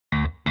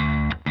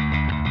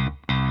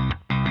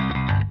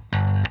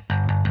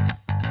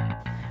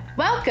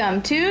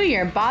Welcome to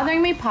your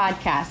Bothering Me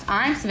podcast.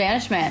 I'm Savannah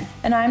Schmidt.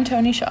 And I'm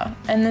Tony Shaw.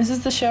 And this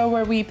is the show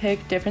where we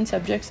pick different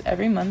subjects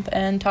every month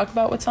and talk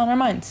about what's on our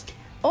minds.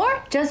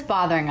 Or just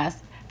bothering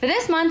us. For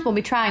this month, we'll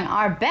be trying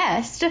our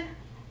best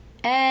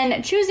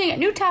and choosing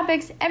new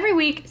topics every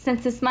week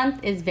since this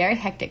month is very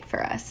hectic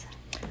for us.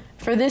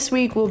 For this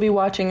week, we'll be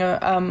watching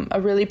a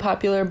really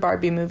popular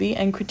Barbie movie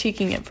and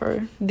critiquing it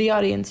for the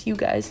audience, you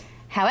guys.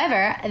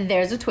 However,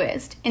 there's a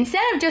twist.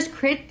 Instead of just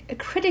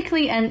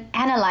critically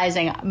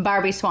analyzing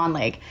Barbie Swan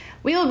Lake,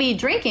 we will be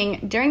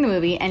drinking during the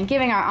movie and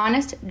giving our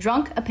honest,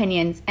 drunk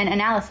opinions and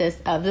analysis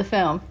of the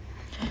film.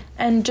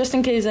 And just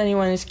in case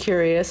anyone is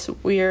curious,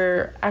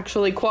 we're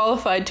actually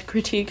qualified to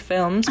critique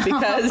films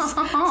because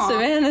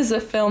Savannah's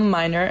a film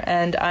minor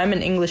and I'm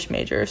an English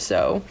major,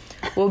 so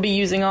we'll be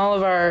using all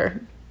of our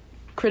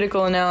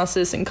critical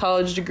analysis and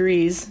college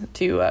degrees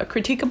to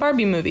critique a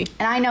Barbie movie.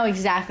 And I know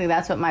exactly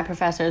that's what my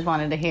professors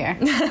wanted to hear.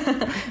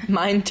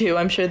 Mine too.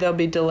 I'm sure they'll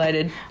be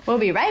delighted. We'll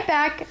be right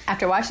back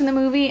after watching the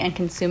movie and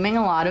consuming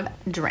a lot of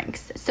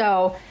drinks.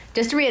 So,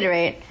 just to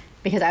reiterate,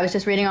 because I was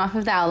just reading off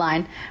of the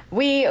outline,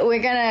 we're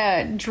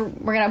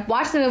gonna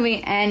watch the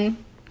movie and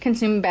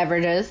consume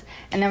beverages,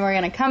 and then we're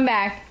gonna come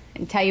back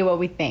and tell you what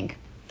we think.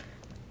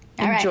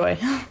 Enjoy.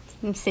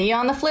 Right. See you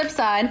on the flip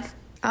side.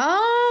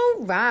 All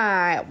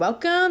right,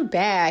 welcome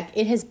back.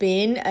 It has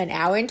been an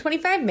hour and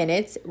 25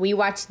 minutes. We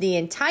watched the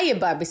entire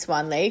Barbie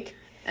Swan Lake.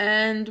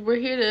 And we're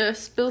here to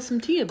spill some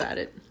tea about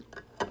it.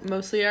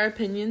 Mostly our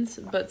opinions,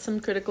 but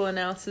some critical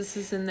analysis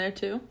is in there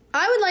too.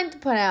 I would like to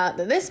point out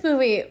that this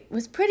movie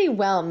was pretty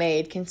well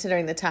made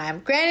considering the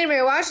time. Granted, we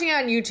were watching it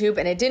on YouTube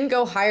and it didn't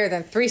go higher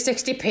than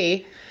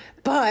 360p,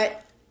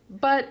 but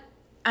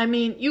I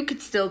mean, you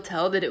could still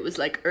tell that it was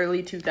like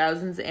early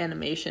 2000s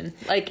animation.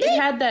 Like, it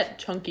had that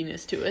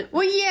chunkiness to it.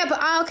 Well, yeah,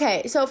 but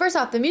okay. So first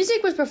off, the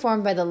music was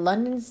performed by the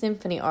London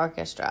Symphony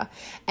Orchestra.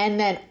 And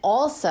then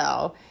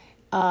also,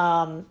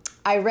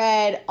 I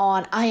read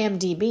on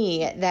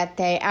IMDb that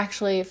they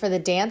actually, for the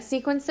dance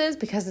sequences,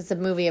 because it's a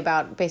movie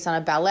based on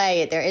a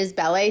ballet, there is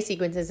ballet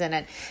sequences in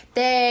it,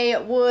 they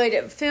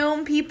would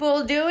film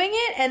people doing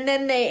it and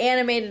then they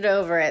animated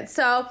over it.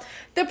 So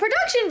the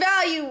production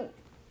value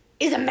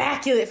is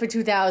immaculate for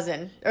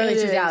early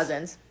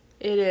 2000s.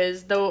 It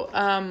is, though,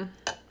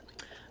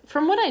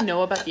 from what I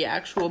know about the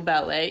actual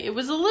ballet, it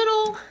was a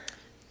little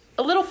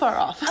far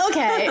off.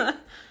 Okay.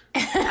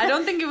 I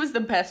don't think it was the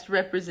best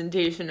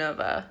representation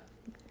of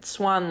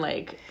Swan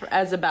Lake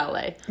as a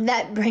ballet.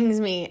 That brings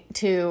me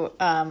to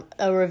a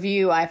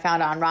review I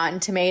found on Rotten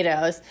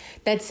Tomatoes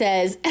that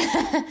says,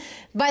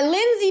 by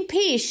Lindsay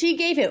P., she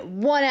gave it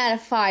 1 out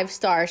of 5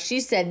 stars. She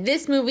said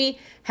this movie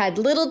had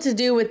little to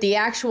do with the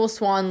actual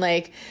Swan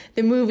Lake.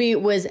 The movie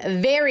was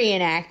very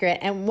inaccurate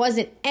and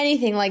wasn't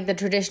anything like the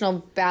traditional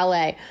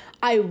ballet.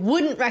 I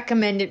wouldn't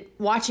recommend it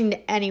watching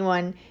to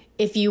anyone.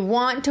 If you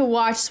want to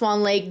watch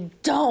Swan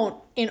Lake,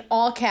 don't, in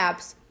all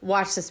caps,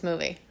 watch this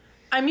movie.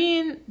 I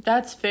mean,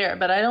 that's fair,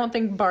 but I don't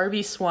think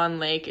Barbie Swan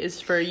Lake is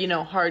for,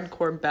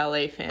 hardcore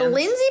ballet fans.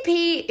 Lindsay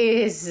P.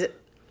 is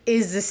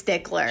the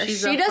stickler.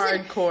 She's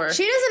hardcore.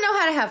 She doesn't know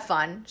how to have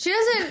fun. She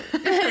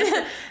doesn't. And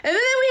then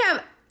we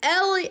have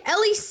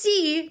Ellie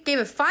C. gave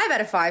it 5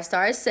 out of 5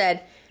 stars,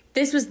 said,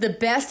 this was the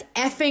best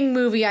effing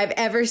movie I've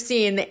ever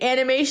seen. The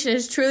animation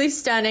is truly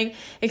stunning,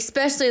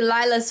 especially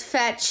Lila's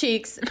fat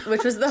cheeks,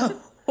 which was the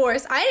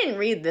horse. I didn't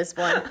read this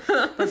one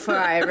before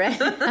I read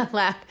it out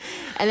loud.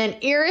 And then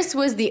Iris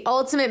was the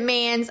ultimate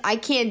man's. I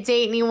can't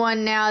date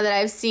anyone now that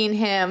I've seen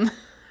him.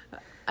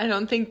 I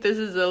don't think this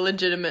is a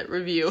legitimate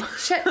review.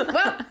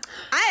 Well,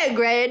 I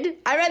agreed.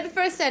 I read the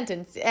first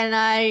sentence,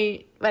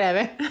 and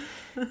whatever.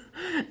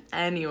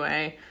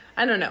 Anyway,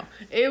 I don't know.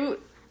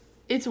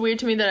 It's weird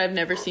to me that I've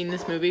never seen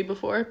this movie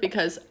before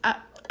because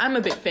I'm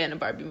a big fan of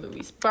Barbie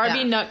movies.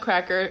 Barbie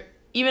Nutcracker,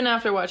 even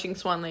after watching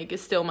Swan Lake,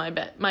 is still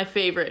my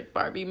favorite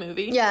Barbie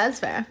movie. Yeah, that's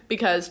fair.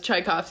 Because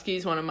Tchaikovsky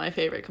is one of my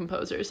favorite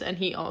composers, and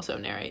he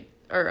also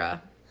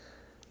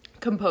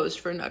composed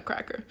for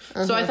Nutcracker.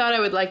 Uh-huh. So I thought I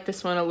would like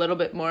this one a little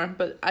bit more,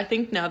 but I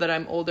think now that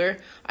I'm older,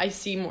 I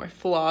see more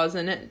flaws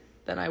in it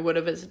than I would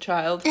have as a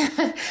child.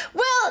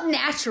 Well,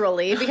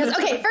 naturally, because,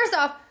 okay, first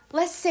off,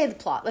 let's say the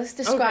plot. Let's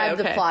describe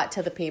the plot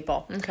to the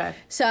people. Okay.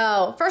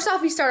 So, first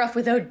off, we start off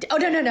with Odette. Oh,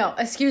 no.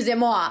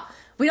 Excusez-moi.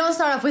 We don't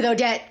start off with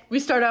Odette.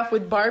 We start off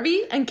with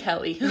Barbie and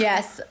Kelly.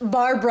 Yes.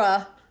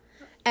 Barbara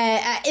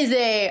is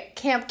a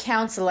camp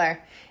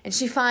counselor, and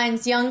she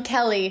finds young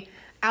Kelly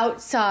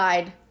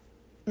outside,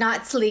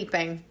 not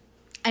sleeping.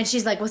 And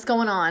she's like, what's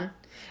going on?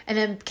 And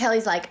then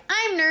Kelly's like,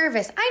 I'm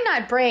nervous. I'm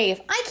not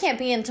brave. I can't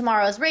be in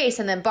tomorrow's race.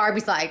 And then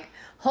Barbie's like,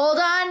 hold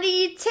on to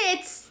your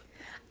tits.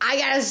 I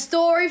got a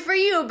story for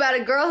you about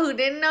a girl who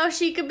didn't know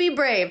she could be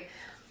brave.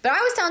 But I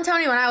was telling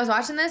Tony when I was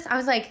watching this, I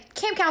was like,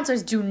 camp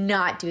counselors do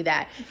not do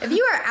that. If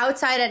you are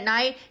outside at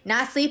night,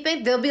 not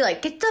sleeping, they'll be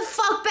like, get the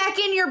fuck back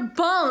in your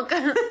bunk.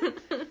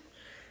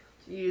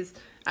 Jeez.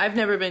 I've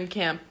never been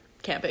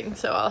camping,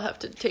 so I'll have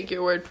to take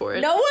your word for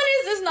it. No one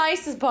is as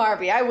nice as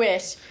Barbie, I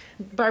wish.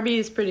 Barbie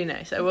is pretty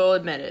nice, I will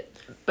admit it.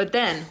 But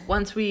then,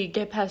 once we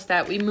get past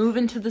that, we move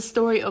into the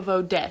story of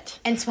Odette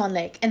And Swan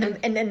Lake. And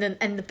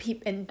the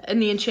peep and in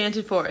the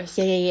Enchanted Forest.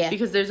 Yeah.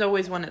 Because there's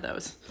always one of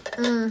those.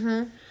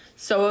 Mm-hmm.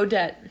 So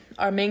Odette,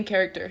 our main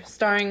character,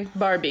 starring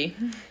Barbie.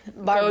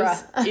 Barbara.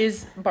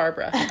 Is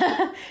Barbara.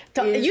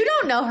 You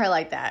don't know her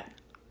like that.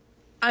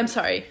 I'm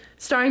sorry.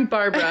 Starring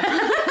Barbara.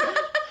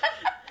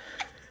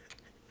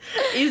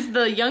 Is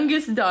the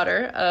youngest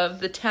daughter of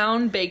the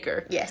town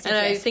baker. Yes, and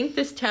I yes. think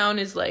this town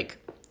is like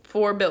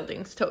 4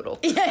 buildings total.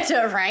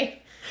 Yeah,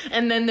 right.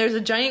 And then there's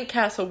a giant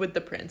castle with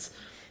the prince.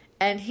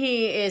 And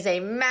he is a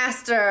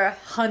master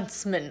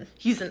huntsman.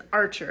 He's an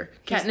archer.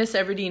 Katniss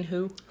Everdeen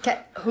who?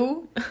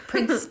 Who?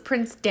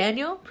 Prince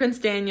Daniel? Prince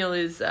Daniel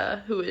is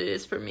who it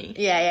is for me.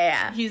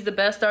 Yeah. He's the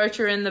best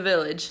archer in the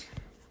village.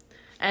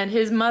 And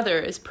his mother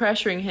is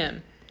pressuring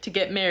him to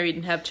get married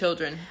and have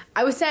children.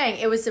 I was saying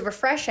it was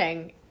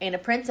refreshing in a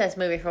princess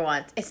movie for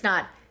once. It's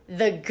not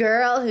the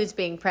girl who's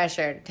being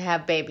pressured to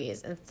have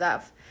babies and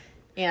stuff.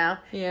 You know?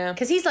 Yeah.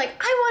 Because he's like,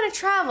 I want to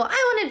travel. I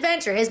want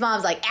adventure. His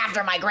mom's like,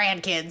 after my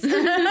grandkids.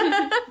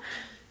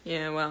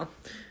 Yeah, well,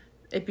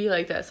 it'd be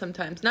like that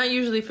sometimes. Not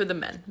usually for the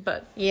men,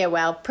 but... Yeah,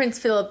 well, Prince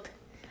Philip,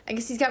 I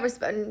guess he's got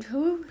respect.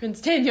 Who?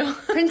 Prince Daniel.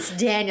 Prince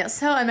Daniel.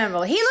 So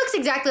memorable. He looks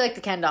exactly like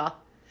the Ken doll.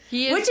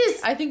 He is... Which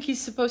is... I think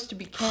he's supposed to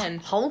be Ken.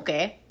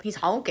 Honky. He's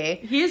honky.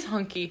 He is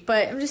hunky.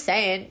 But I'm just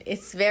saying,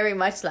 it's very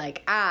much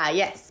like,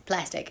 yes,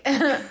 plastic.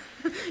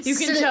 You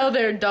can tell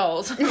they're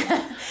dolls. There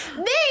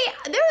was one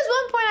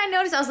point I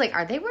noticed, I was like,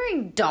 are they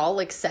wearing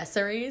doll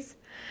accessories?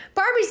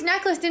 Barbie's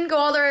necklace didn't go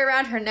all the way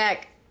around her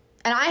neck.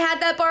 And I had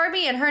that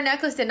Barbie, and her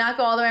necklace did not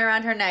go all the way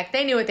around her neck.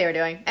 They knew what they were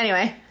doing.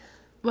 Anyway.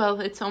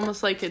 Well, it's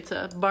almost like it's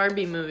a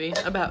Barbie movie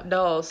about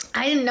dolls.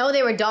 I didn't know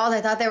they were dolls.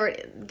 I thought they were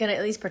going to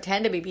at least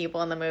pretend to be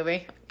people in the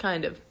movie.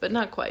 Kind of, but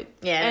not quite.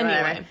 Yeah,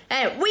 anyway.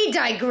 Anyway, we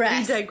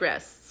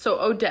digress. So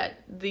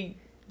Odette,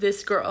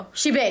 this girl.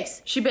 She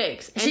bakes. She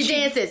bakes. And She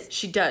dances.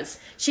 She does.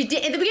 At the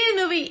beginning of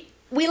the movie,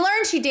 we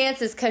learn she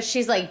dances because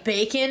she's like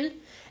baking, and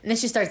then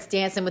she starts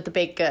dancing with the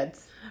baked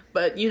goods.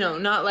 But,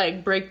 not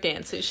like break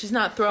dances. She's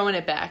not throwing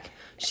it back.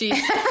 She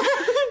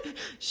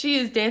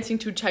is dancing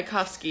to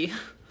Tchaikovsky.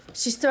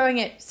 She's throwing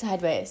it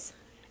sideways.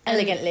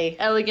 Elegantly.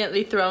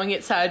 Elegantly throwing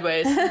it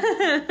sideways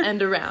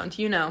and around.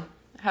 You know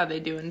how they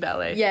do in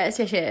ballet. Yes.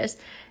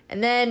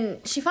 And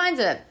then she finds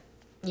a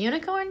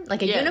unicorn?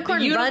 Like a unicorn,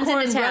 the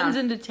unicorn runs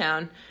into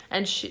town.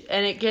 and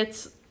it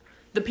gets...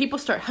 The people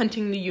start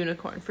hunting the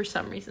unicorn for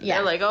some reason. Yeah.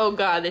 They're like, oh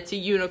God, it's a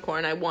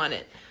unicorn. I want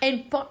it.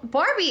 And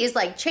Barbie is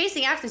like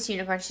chasing after this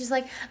unicorn. She's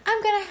like,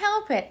 I'm going to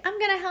help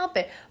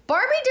it.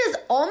 Barbie does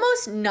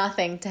almost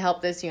nothing to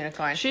help this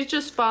unicorn. She's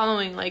just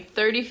following like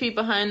 30 feet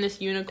behind this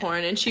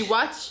unicorn, and she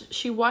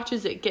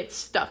watches it get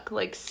stuck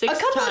like 6 times.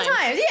 A couple of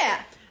times,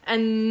 yeah.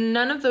 And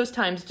none of those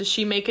times does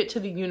she make it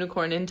to the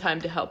unicorn in time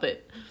to help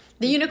it.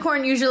 The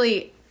unicorn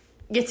usually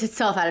gets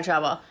itself out of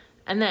trouble.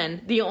 And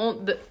then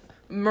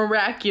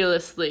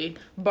miraculously,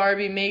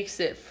 Barbie makes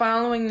it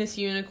following this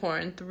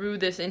unicorn through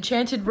this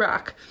enchanted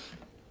rock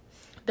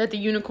that the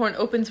unicorn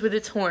opens with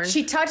its horn.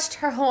 She touched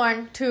her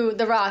horn to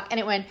the rock, and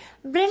it went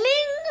bling,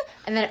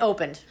 and then it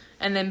opened.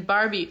 And then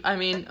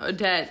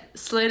Odette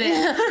slid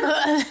in.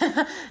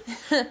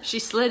 She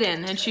slid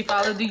in, and she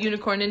followed the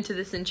unicorn into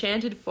this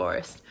enchanted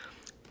forest.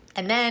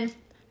 And then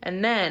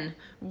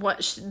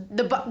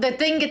the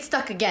thing gets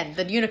stuck again,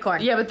 the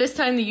unicorn. Yeah, but this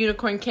time the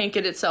unicorn can't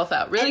get itself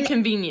out. Really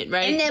convenient,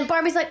 right? And then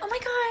Barbie's like, oh my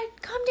God,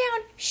 calm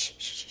down. Shh,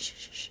 shh, shh,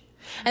 shh, shh.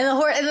 And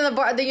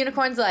the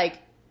unicorn's like,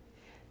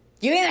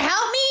 you gonna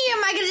help me? Or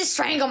am I gonna just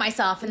strangle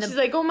myself? And she's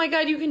like, oh my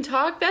God, you can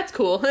talk? That's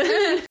cool.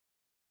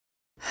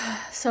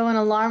 So an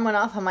alarm went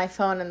off on my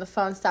phone and the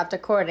phone stopped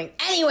recording.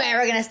 Anyway,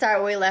 we're gonna start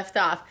where we left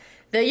off.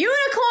 The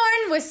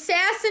unicorn was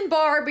sassing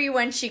Barbie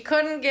when she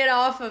couldn't get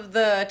off of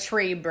the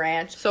tree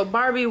branch. So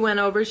Barbie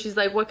went over. She's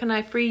like, what can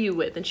I free you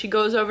with? And she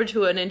goes over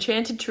to an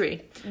enchanted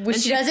tree. Which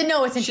she doesn't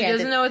know it's enchanted. She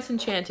doesn't know it's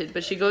enchanted,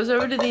 but she goes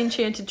over to the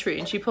enchanted tree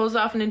and she pulls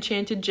off an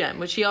enchanted gem,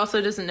 which she also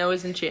doesn't know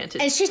is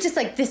enchanted. And she's just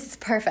like, this is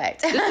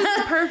perfect. This is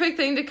the perfect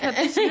thing to cut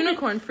this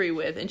unicorn free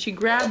with. And she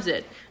grabs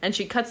it and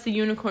she cuts the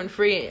unicorn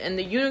free. And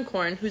the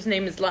unicorn, whose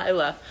name is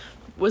Lila,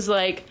 was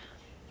like,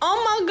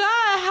 oh my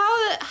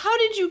God, how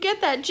did you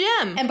get that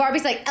gem? And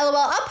Barbie's like, LOL,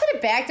 I'll put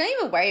it back. Don't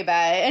even worry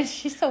about it. And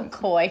she's so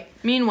coy.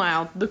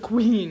 Meanwhile, the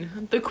queen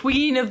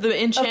of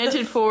the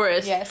enchanted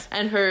forest, yes,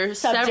 and her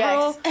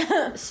several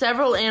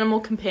animal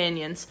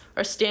companions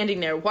are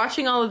standing there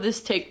watching all of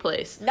this take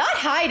place. Not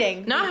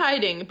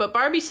hiding, but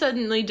Barbie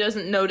suddenly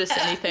doesn't notice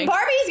anything.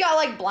 Barbie's got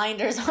like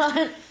blinders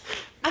on.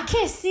 I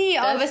can't see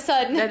all of a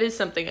sudden. That is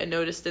something I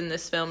noticed in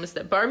this film, is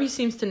that Barbie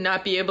seems to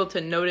not be able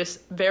to notice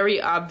very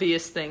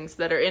obvious things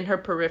that are in her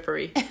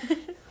periphery.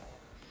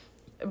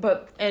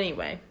 But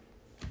anyway,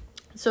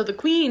 so the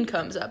queen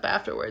comes up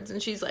afterwards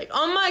and she's like,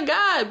 oh my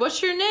God,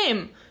 what's your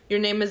name? Your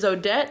name is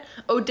Odette?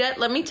 Odette,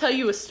 let me tell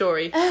you a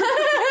story. Girl,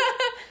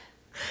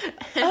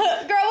 what's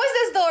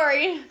the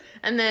story?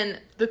 And then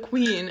the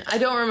queen, I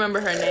don't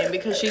remember her name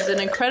because she's an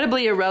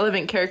incredibly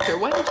irrelevant character.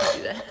 Why did you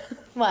do that?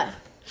 What?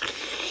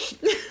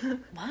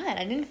 What?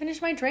 I didn't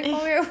finish my drink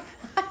while we were...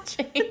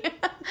 watching.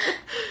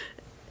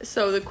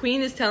 So the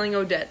queen is telling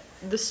Odette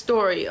the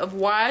story of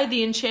why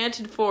the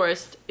enchanted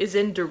forest is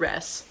in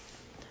duress.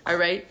 All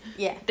right?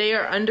 Yeah. They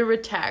are under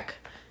attack.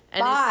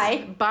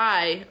 And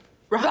By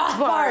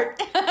Rothbart.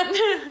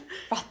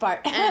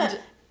 Rothbart. And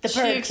the she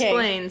bird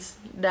explains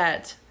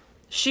that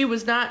she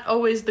was not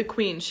always the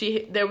queen.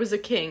 There was a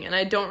king, and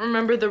I don't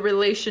remember the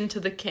relation to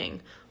the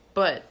king.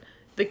 But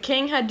the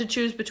king had to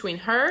choose between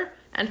her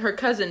and her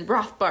cousin,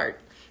 Rothbart,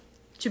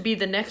 to be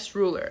the next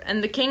ruler.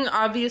 And the king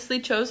obviously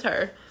chose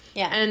her.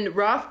 Yeah. And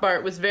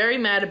Rothbart was very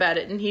mad about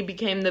it, and he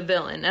became the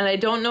villain. And I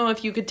don't know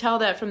if you could tell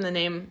that from the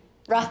name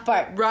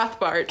Rothbart.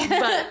 Rothbart,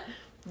 but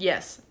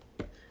yes.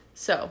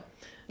 So,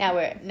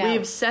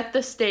 we've set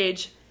the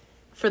stage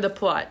for the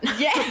plot.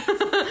 Yes.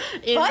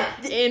 in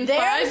 5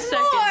 there's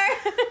seconds.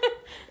 more.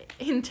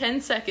 In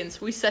 10 seconds,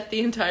 we set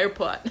the entire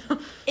plot.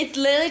 It's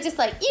literally just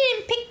like, you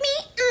didn't pick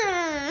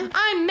me?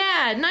 I'm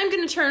mad, and I'm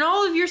going to turn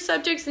all of your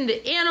subjects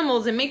into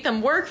animals and make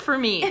them work for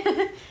me.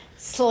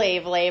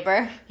 Slave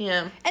labor.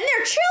 Yeah. And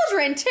they're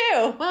children,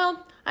 too.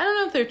 Well, I don't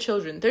know if they're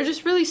children. They're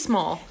just really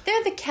small.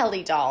 They're the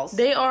Kelly dolls.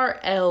 They are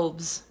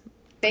elves.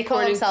 They call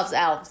themselves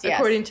elves, yes.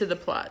 According to the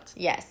plot.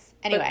 Yes.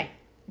 Anyway.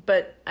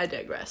 But I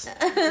digress.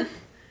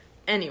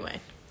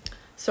 Anyway.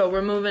 So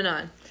we're moving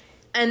on.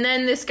 And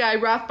then this guy,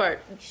 Rothbart,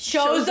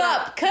 shows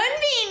up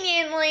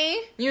conveniently.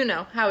 You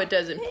know how it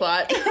does in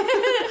plot.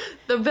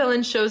 The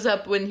villain shows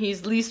up when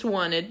he's least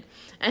wanted,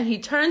 and he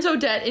turns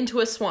Odette into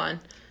a swan.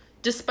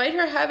 Despite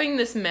her having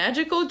this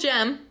magical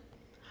gem...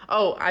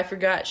 Oh, I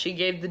forgot. She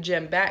gave the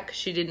gem back because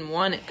she didn't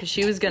want it because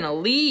she was going to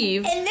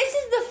leave. And this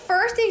is the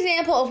first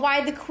example of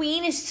why the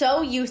queen is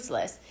so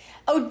useless.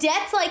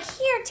 Odette's like,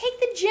 here, take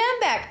the gem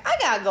back. I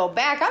gotta go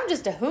back. I'm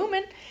just a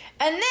human.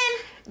 And then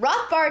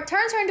Rothbart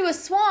turns her into a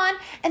swan,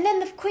 and then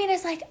the queen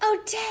is like,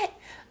 Odette,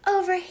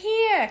 over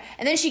here.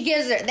 And then she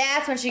gives her,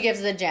 that's when she gives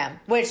her the gem,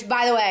 which,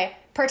 by the way,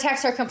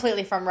 protects her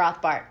completely from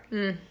Rothbart.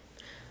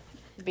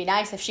 It'd be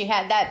nice if she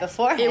had that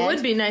beforehand. It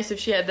would be nice if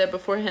she had that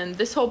beforehand.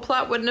 This whole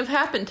plot wouldn't have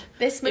happened.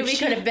 This movie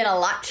could have been a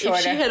lot shorter.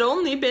 If she had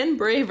only been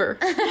braver.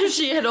 If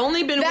she had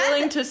only been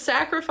willing to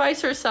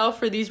sacrifice herself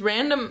for these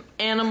random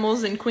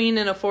animals and queen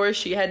in a forest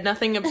she had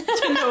nothing to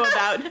know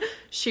about,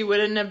 she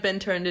wouldn't have been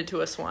turned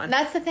into a swan.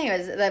 That's the thing,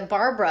 is that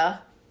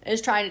Barbara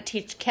is trying to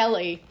teach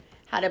Kelly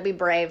how to be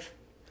brave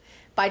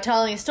by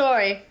telling a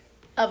story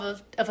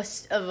of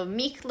a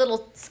meek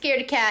little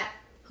scaredy cat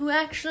who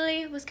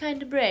actually was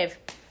kind of brave.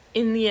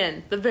 In the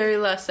end, the very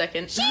last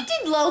second. She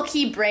did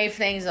low-key brave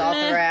things all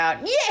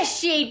throughout. Yes,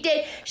 she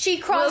did. She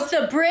crossed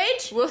the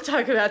bridge. We'll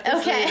talk about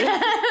this later.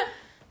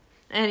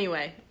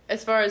 Anyway,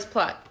 as far as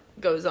plot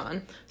goes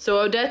on, so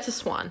Odette's a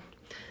swan.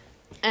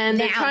 And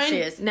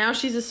now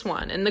she's a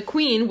swan. And the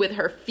queen, with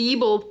her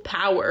feeble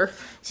power,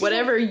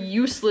 whatever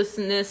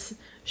uselessness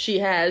she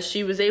has,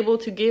 she was able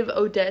to give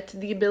Odette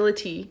the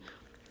ability,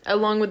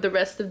 along with the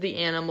rest of the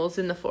animals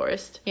in the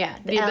forest. Yeah,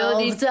 the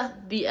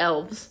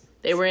elves.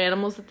 They were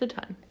animals at the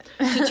time.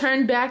 To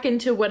turn back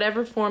into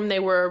whatever form they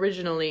were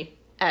originally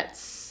at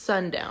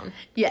sundown.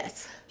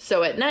 Yes.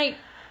 So at night,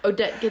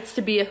 Odette gets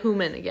to be a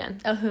human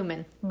again. A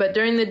human. But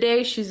during the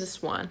day, she's a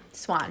swan.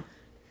 Swan.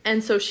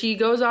 And so she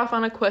goes off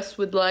on a quest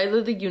with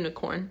Lila the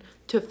unicorn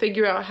to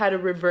figure out how to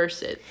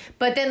reverse it.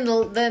 But then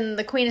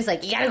the queen is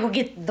like, you gotta go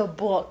get the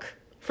book.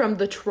 From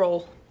the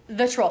troll.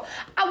 The troll.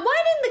 Why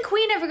didn't the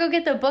queen ever go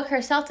get the book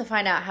herself to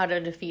find out how to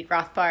defeat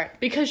Rothbart?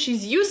 Because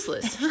she's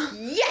useless.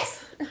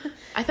 Yes!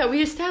 I thought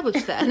we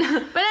established that.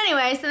 But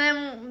anyway, so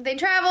then they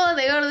travel,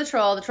 they go to the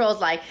troll. The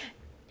troll's like,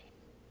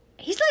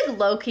 he's like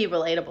low-key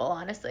relatable,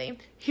 honestly.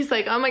 He's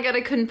like, oh my god,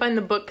 I couldn't find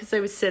the book because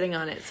I was sitting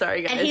on it.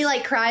 Sorry, guys. And he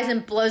like cries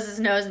and blows his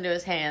nose into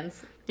his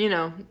hands. You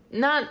know,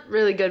 not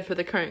really good for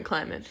the current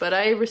climate, but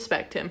I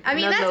respect him. I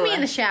mean, that's me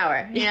in the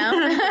shower, you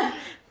know?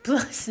 Blow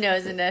his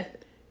nose into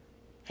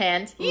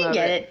hands. You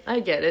get it. I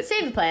get it.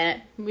 Save the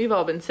planet. We've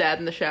all been sad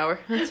in the shower.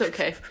 That's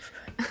okay.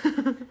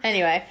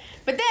 Anyway,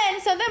 but then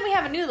we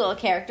have a new little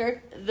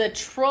character, the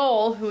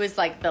troll, who is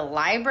like the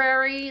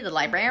librarian.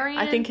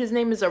 I think his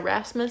name is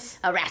Erasmus.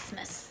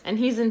 Erasmus. And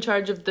he's in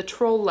charge of the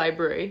troll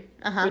library,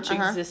 which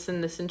exists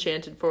in this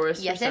enchanted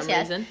forest for some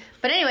reason.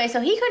 But anyway,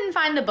 so he couldn't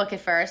find the book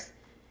at first.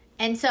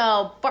 And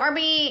so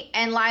Barbie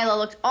and Lila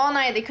looked all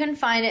night. They couldn't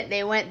find it.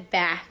 They went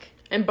back.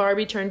 And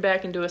Barbie turned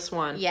back into a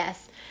swan.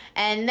 Yes.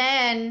 And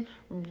then...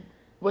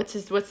 What's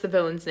the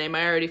villain's name?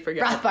 I already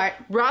forgot. Rothbart.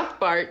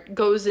 Rothbart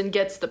goes and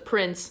gets the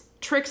prince,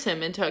 tricks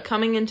him into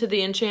coming into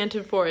the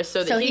enchanted forest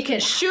so that he can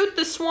shoot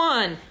the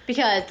swan.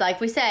 Because, like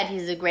we said,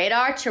 he's a great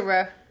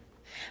archer.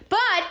 But,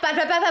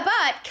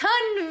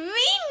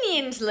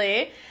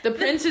 conveniently... The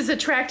prince is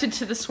attracted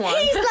to the swan.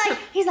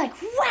 He's like,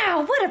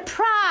 wow, what a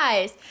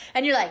prize.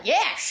 And you're like,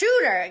 yeah,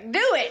 shoot her, do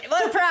it,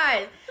 what a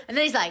prize. And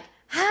then he's like,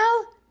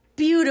 how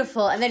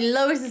beautiful. And then he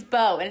lowers his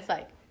bow, and it's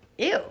like,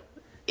 ew.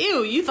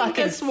 Ew, you think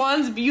that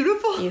swan's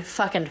beautiful? You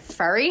fucking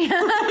furry. And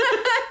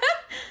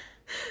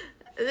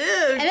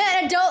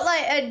then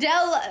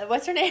Adele,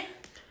 what's her name?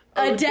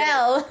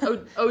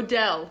 Odell.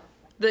 Odell,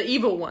 the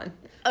evil one.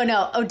 Oh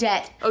no,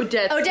 Odette.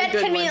 Odette's Odette the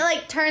good conveniently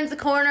one. turns the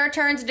corner,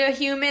 turns into a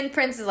human.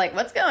 Prince is like,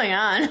 what's going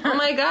on? Oh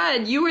my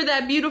god, you were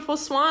that beautiful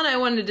swan I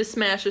wanted to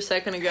smash a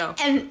second ago.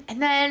 And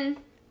then,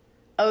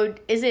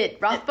 is it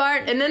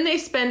Rothbart? And then they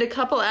spend a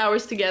couple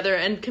hours together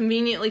and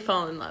conveniently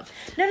fall in love.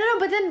 No,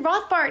 but then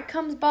Rothbart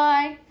comes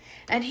by,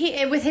 and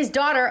he with his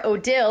daughter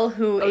Odile,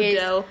 who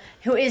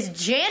is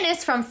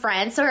Janice from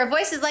Friends. So her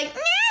voice is like,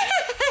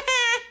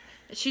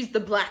 She's the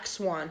black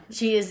swan.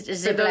 she is.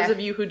 For those of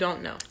you who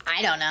don't know.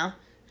 I don't know.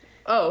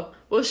 Oh,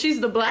 well, she's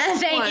the black swan.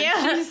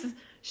 Thank you.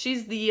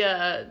 She's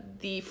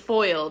the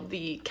foil,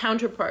 the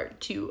counterpart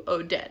to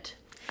Odette.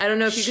 I don't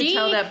know if you can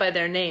tell that by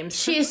their names.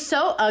 She is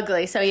so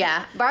ugly. So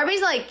yeah,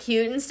 Barbie's like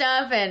cute and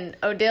stuff, and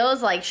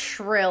Odile's like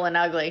shrill and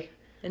ugly.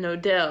 And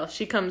Odile,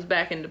 she comes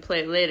back into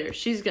play later.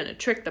 She's gonna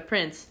trick the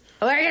prince.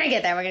 We're gonna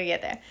get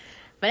there.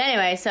 But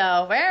anyway,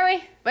 so where are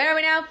we? Where are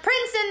we now?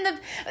 Prince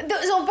and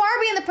so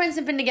Barbie and the prince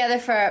have been together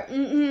for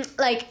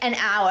like an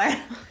hour.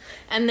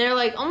 And they're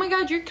like, oh my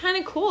god, you're kind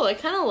of cool. I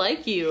kind of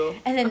like you.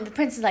 And then the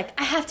prince is like,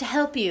 I have to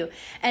help you.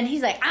 And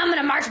he's like, I'm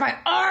gonna march my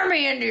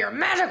army into your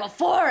magical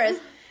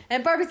forest.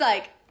 And Barbie's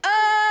like,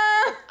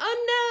 oh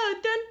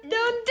no,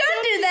 don't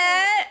do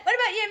that. What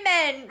about your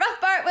men?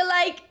 Rothbart will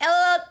like,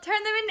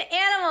 turn them into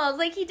animals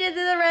like he did to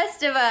the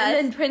rest of us. And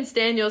then Prince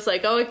Daniel's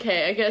like, oh,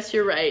 okay, I guess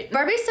you're right.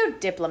 Barbie's so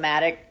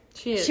diplomatic.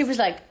 She is. She was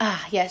like,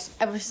 yes,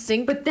 I was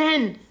thinking. But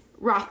then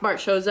Rothbart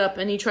shows up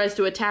and he tries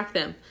to attack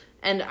them.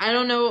 And I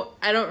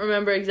don't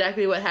remember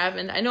exactly what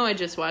happened. I know I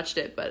just watched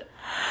it, but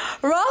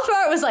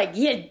Rothbart was like,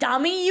 you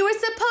dummy, you were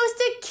supposed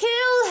to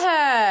kill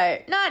her.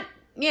 Not,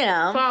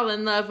 fall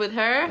in love with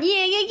her.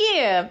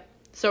 Yeah.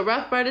 So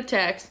Rothbart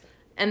attacks,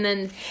 and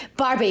then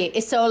Barbie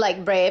is so,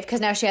 like, brave,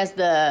 because now she has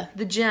the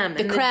gem.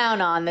 The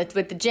crown on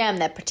with the gem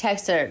that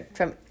protects her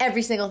from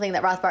every single thing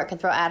that Rothbart can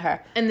throw at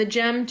her. And the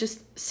gem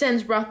just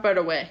sends Rothbart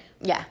away.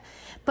 Yeah.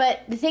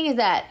 But the thing is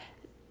that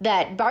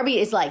Barbie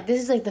is like,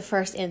 this is like the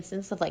first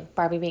instance of like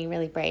Barbie being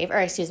really brave, or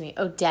excuse me,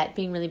 Odette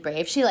being really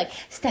brave. She like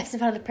steps in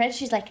front of the prince,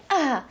 she's like,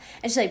 and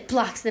she like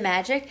blocks the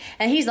magic,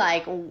 and he's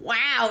like,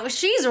 wow,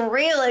 she's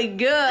really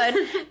good.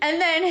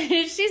 And then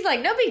she's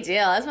like, no big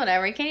deal, that's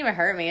whatever, he can't even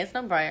hurt me, it's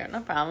no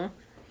problem.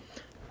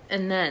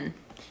 And then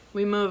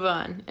we move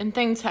on, and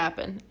things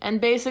happen.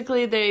 And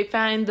basically they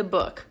find the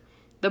book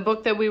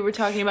that we were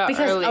talking about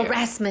because earlier.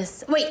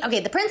 Erasmus,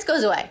 the prince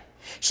goes away.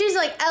 She's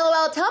like,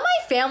 LOL, tell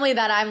my family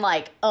that I'm,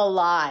 like,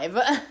 alive.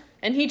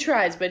 And he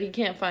tries, but he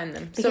can't find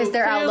them. Because so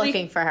they're out clearly,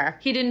 looking for her.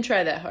 He didn't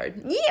try that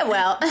hard. Yeah,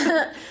 well.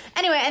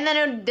 Anyway, and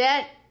then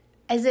Odette,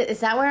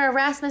 is that where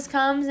Erasmus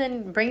comes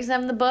and brings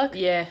them the book?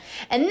 Yeah.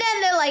 And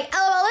then they're like,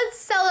 LOL, let's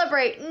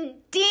celebrate and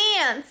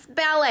dance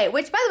ballet.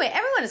 Which, by the way,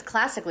 everyone is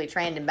classically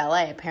trained in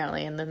ballet,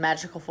 apparently, in the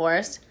magical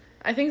forest.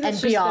 I think that's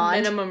and just beyond.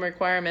 the minimum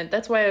requirement.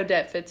 That's why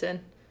Odette fits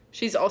in.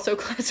 She's also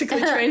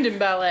classically trained in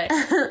ballet.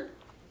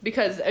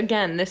 Because,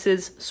 again, this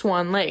is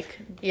Swan Lake.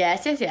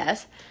 Yes.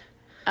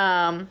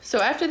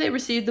 So after they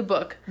receive the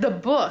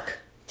book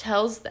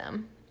tells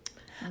them...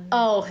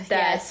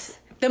 yes.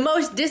 The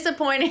most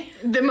disappointing...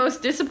 The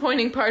most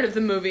disappointing part of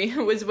the movie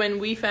was when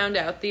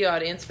the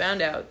audience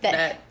found out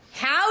that...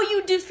 How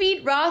you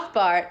defeat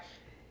Rothbart...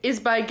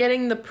 is by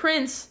getting the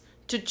prince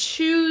to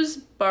choose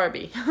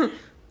Barbie,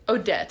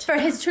 Odette. For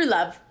his true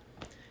love.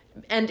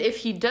 And if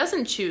he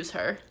doesn't choose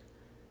her...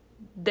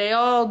 They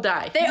all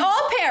die. They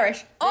all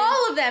perish.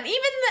 All of them. Even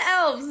the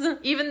elves.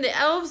 Even the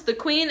elves, the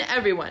queen,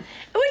 everyone.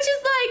 Which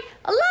is like,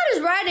 a lot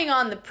is riding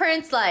on the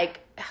prince, like,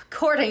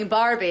 courting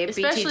Barbie.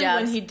 Especially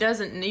when he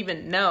doesn't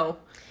even know.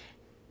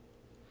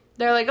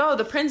 They're like, oh,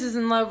 the prince is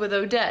in love with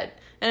Odette.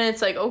 And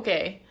it's like,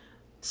 okay,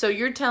 so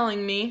you're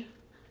telling me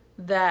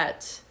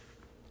that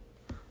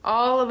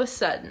all of a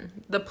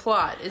sudden the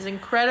plot is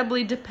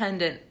incredibly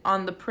dependent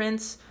on the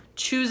prince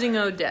choosing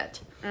Odette.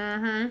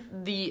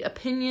 Mm-hmm. The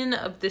opinion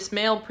of this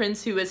male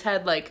prince who has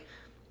had like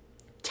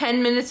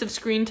 10 minutes of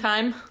screen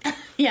time.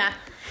 Yeah.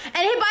 And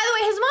hey, by the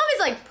way, his mom is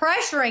like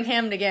pressuring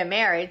him to get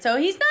married, so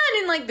he's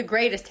not in like the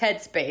greatest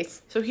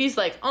headspace. So he's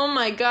like, oh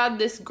my god,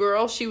 this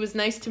girl, she was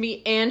nice to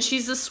me and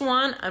she's a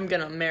swan, I'm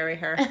gonna marry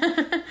her.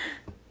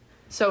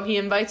 So he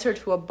invites her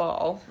to a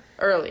ball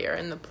earlier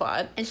in the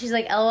plot. And she's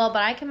like, LOL,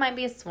 but might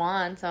be a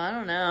swan, so I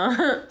don't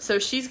know. So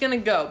she's gonna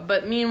go,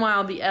 but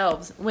meanwhile the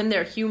elves, when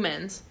they're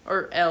humans,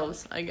 or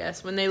elves, I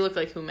guess, when they look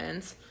like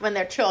humans. When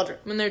they're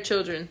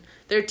children.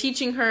 They're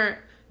teaching her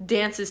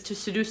dances to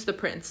seduce the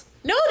prince.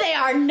 No, they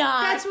are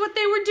not. That's what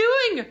they were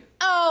doing.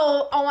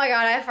 Oh my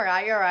god, I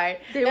forgot, you're right.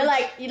 They're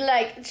like,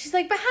 she's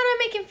like, but how do I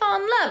make him fall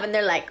in love? And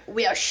they're like,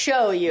 we'll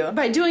show you.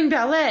 By doing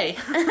ballet.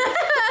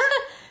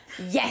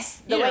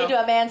 Yes, the way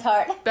to a man's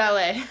heart.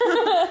 Ballet.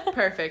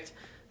 Perfect.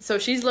 So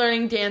she's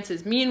learning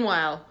dances.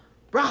 Meanwhile,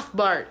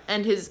 Rothbart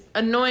and his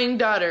annoying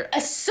daughter.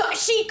 So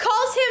she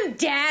calls him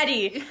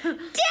Daddy.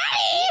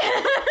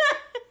 Daddy!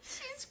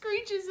 She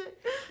screeches it.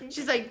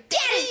 She's like,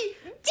 Daddy!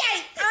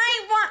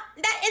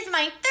 That is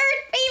my third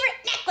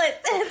favorite necklace.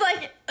 It's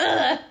like,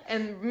 ugh.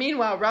 And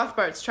meanwhile,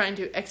 Rothbart's trying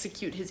to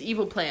execute his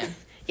evil plan.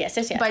 Yes.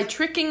 By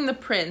tricking the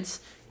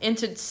prince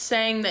into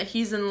saying that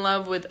he's in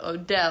love with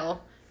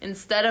Odile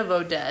instead of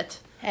Odette.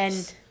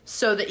 And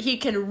so that he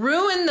can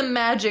ruin the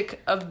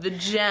magic of the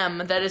gem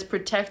that is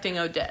protecting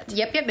Odette.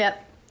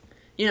 yep.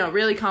 You know,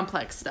 really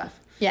complex stuff.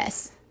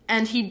 Yes.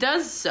 And he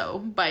does so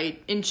by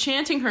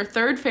enchanting her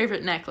third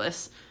favorite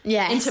necklace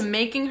Yes. into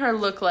making her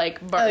look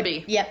like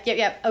Barbie. Yep.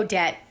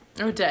 Odette.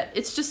 Odette.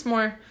 It's just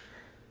more...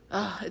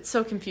 Oh, it's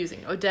so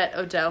confusing. Odette,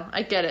 Odell.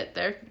 I get it.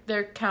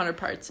 They're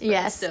counterparts. But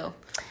Yes. Still.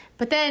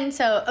 But then,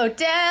 so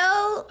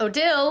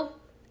Odile,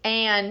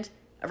 and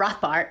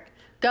Rothbart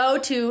go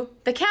to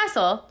the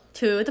castle,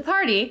 to the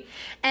party,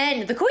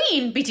 and the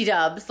queen, BT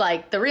Dubs,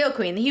 like the real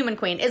queen, the human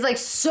queen, is like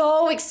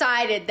so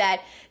excited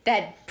that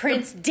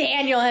Prince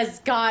Daniel has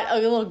got a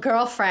little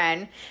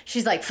girlfriend.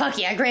 She's like, fuck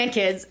yeah,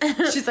 grandkids.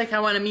 She's like, I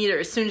want to meet her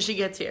as soon as she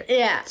gets here.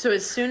 Yeah. So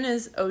as soon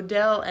as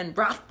Odell and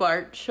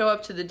Rothbart show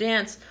up to the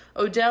dance,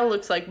 Odell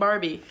looks like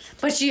Barbie.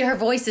 But her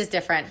voice is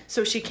different.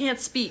 So she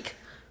can't speak.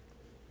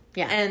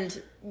 Yeah.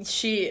 And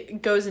she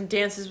goes and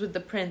dances with the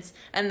prince.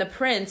 And the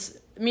prince,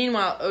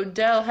 meanwhile,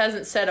 Odell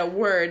hasn't said a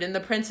word. And the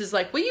prince is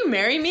like, will you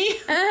marry me?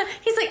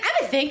 He's like, I've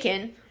been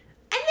thinking.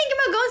 I'm thinking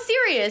about going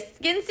serious,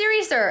 getting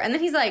seriouser. And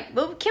then he's like,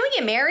 well, can we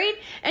get married?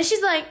 And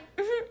she's like,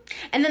 mm-hmm.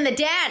 And then the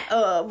dad,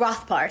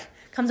 Rothbart,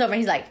 comes over and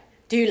he's like,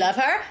 do you love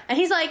her? And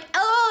he's like,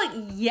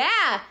 oh,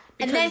 yeah.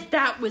 Because And then,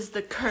 that was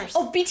the curse.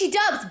 oh, BT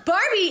Dubs,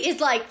 Barbie is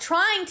like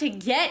trying to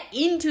get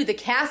into the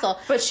castle.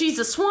 But she's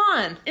a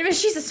swan.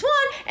 She's a swan,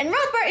 and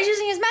Rothbart is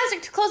using his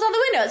magic to close all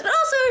the windows. But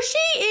also,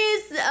 she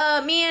is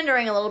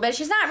meandering a little bit.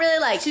 She's not really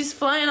like... She's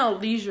flying all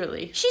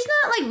leisurely. She's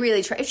not like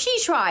really... If she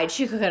tried,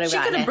 she could have She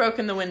gotten could have it.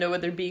 broken the window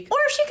with her beak. Or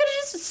she could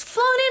have just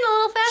flown in a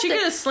little faster. She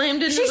could have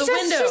slammed into the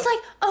window. She's like,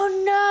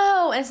 oh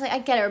no. And it's like, I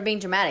get it, we're being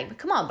dramatic. But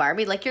come on,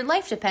 Barbie. Like, your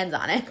life depends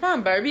on it. Come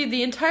on, Barbie.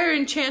 The entire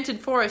enchanted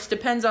forest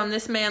depends on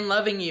this man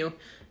loving you.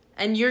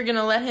 And you're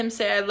gonna let him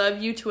say I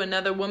love you to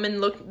another woman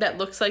that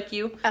looks like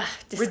you?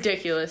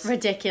 Ridiculous.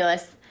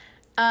 Ridiculous.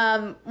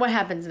 What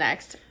happens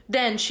next?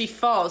 Then she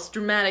falls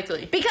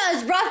dramatically.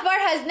 Because Rothbart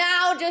has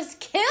now just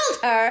killed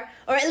her.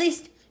 Or at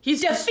least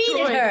He's defeated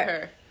destroyed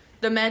her.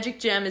 The magic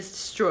gem is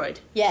destroyed.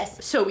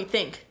 Yes. So we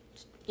think.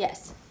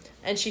 Yes.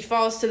 And she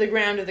falls to the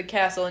ground of the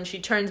castle and she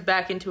turns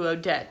back into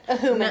Odette. A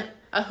human.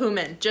 A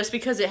human. Just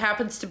because it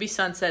happens to be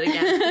sunset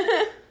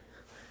again.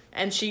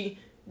 And she...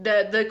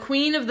 The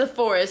queen of the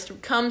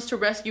forest comes to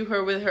rescue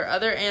her with her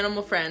other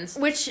animal friends.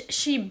 Which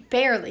she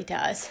barely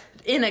does.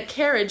 In a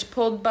carriage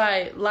pulled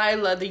by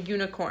Lila the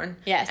unicorn.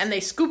 Yes. And they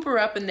scoop her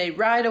up and they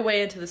ride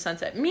away into the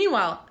sunset.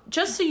 Meanwhile,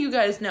 just so you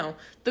guys know,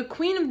 the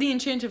queen of the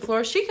enchanted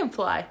forest, she can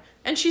fly.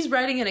 And she's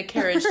riding in a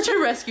carriage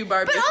to rescue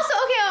Barbie. But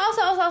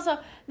also,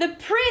 the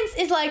prince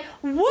is like,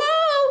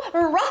 whoa,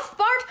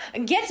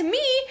 Rothbart, get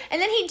me.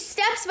 And then he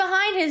steps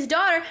behind his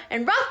daughter,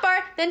 and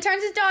Rothbart then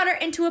turns his daughter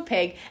into a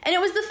pig. And it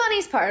was the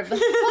funniest part of the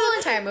whole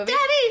entire movie.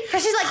 Daddy!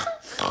 Because she's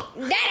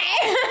like,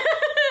 Daddy!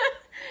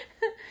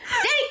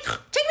 Daddy,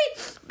 take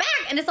me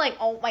back! And it's like,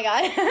 oh my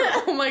god.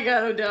 Oh my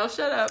god, Odell,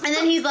 shut up. And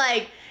then he's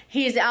like,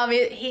 he's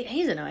obvious,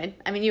 he's annoyed.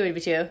 I mean, you would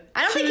be too.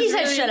 I don't think he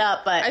said shut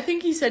up, but... I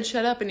think he said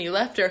shut up and he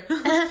left her.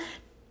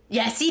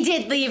 Yes, he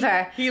did leave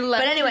her. He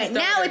left But anyway, his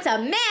now daughter. it's a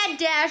mad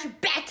dash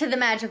back to the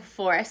magical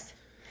forest.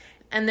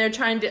 And they're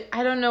trying to...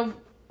 I don't know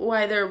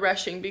why they're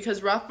rushing,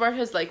 because Rothbart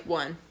has, like,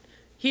 won.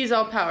 He's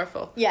all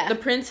powerful. Yeah. The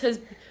prince has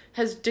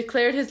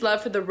declared his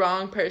love for the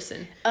wrong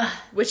person.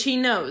 Which he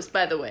knows,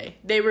 by the way.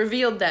 They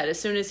revealed that as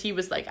soon as he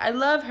was like, I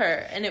love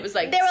her. And it was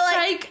like, They were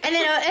psych. like, and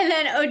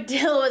then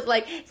Odile was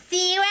like,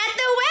 see you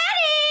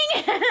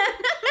at the wedding!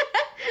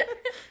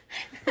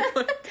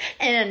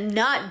 In a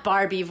not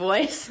Barbie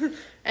voice.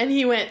 And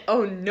he went,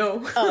 oh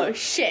no. Oh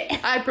shit.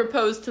 I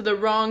proposed to the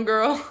wrong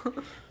girl.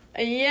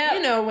 Yeah.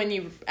 You know when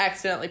you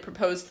accidentally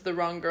propose to the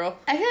wrong girl.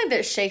 I feel like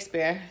there's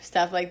Shakespeare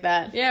stuff like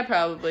that. Yeah,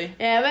 probably.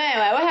 Yeah, but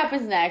anyway, what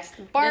happens next?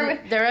 Barbie.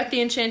 Then they're at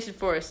the enchanted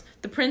forest.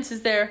 The prince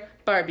is there.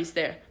 Barbie's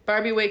there.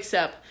 Barbie wakes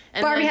up.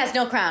 And Barbie then has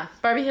no crown.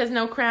 Barbie has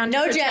no crown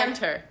No to gem. protect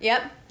her.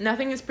 Yep.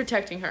 Nothing is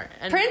protecting her.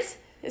 And Prince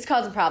is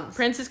causing problems.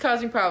 Prince is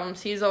causing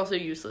problems. He's also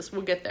useless.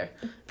 We'll get there.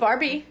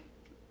 Barbie.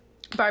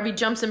 Barbie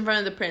jumps in front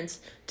of the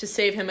prince to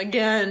save him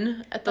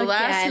again at the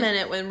last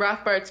minute when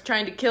Rothbart's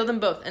trying to kill them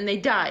both, and they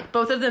die.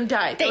 Both of them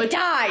die. They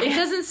died. It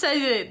doesn't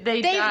say that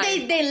they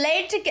died.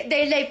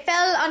 They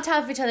fell on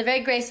top of each other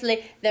very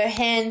gracefully. Their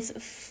hands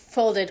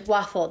folded,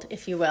 waffled,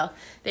 if you will.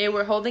 They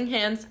were holding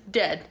hands,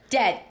 dead.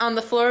 Dead. On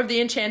the floor of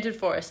the enchanted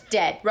forest.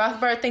 Dead.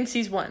 Rothbart thinks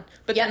he's won.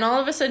 But then all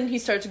of a sudden he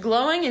starts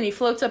glowing and he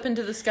floats up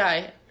into the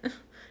sky.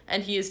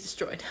 And he is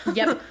destroyed.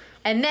 Yep.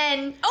 And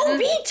then,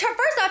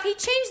 first off, he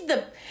changed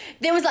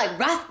there was like,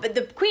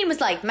 the queen was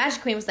like, Magic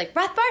Queen was like,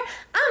 Rothbart,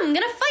 I'm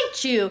gonna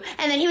fight you.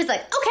 And then he was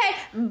like, okay,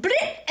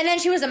 blit, and then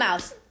she was a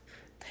mouse.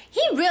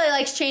 He really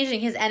likes changing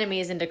his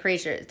enemies into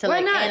creatures, to Why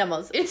like not?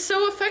 animals. It's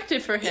so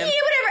effective for him. Yeah,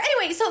 whatever.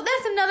 Anyway, so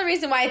that's another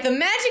reason why the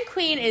Magic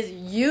Queen is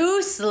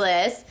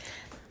useless.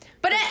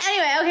 But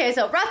anyway, okay,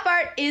 so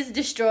Rothbart is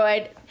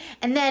destroyed.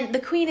 And then the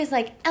queen is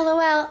like,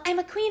 LOL, I'm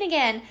a queen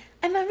again.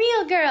 I'm a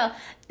real girl.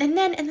 And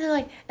then they're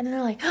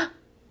like,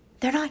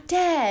 they're not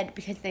dead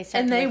because they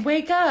start And to they like,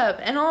 wake up,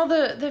 and all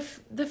the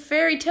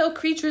fairy tale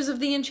creatures of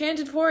the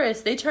enchanted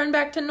forest, they turn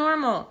back to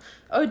normal.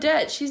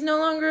 Odette, she's no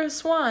longer a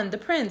swan. The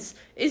prince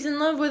is in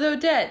love with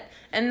Odette,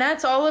 and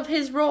that's all of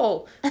his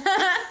role.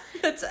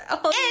 That's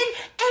all.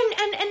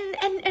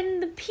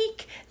 and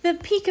the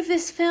peak of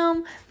this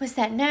film was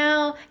that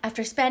now,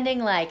 after spending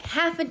like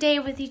half a day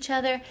with each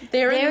other,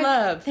 They're in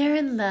love. They're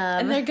in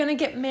love. And they're gonna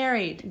get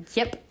married.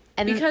 Yep.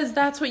 And Because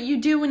that's what you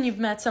do when you've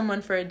met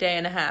someone for a day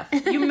and a half.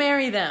 You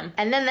marry them.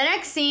 and then the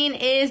next scene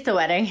is the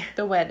wedding.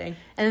 The wedding.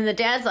 And then the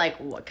dad's like,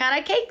 "What kind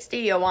of cakes do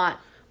you want?"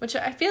 Which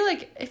I feel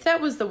like if that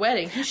was the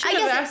wedding, he should I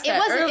have guess asked it that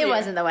wasn't. earlier. It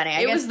wasn't the wedding.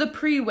 I It guess was the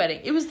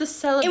pre-wedding. It was the it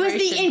celebration.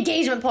 was the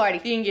engagement party.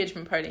 The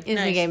engagement party. It was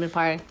Nice. the engagement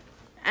party.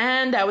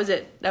 And that was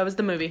it. That was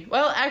the movie.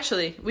 Well,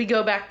 actually, we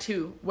go back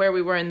to where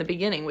we were in the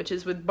beginning, which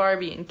is with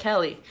Barbie and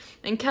Kelly.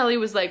 And Kelly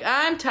was like,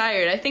 I'm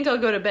tired. I think I'll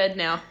go to bed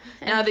now.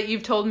 Now that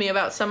you've told me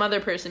about some other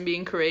person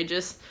being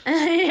courageous.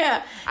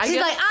 Yeah. She's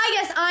guess- like, "I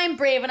guess I'm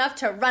brave enough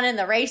to run in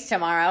the race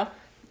tomorrow."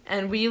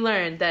 And we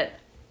learned that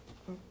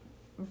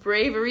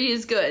bravery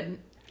is good.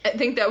 I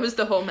think that was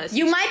the whole message.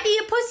 You might be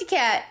a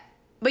pussycat,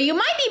 but you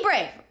might be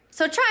brave.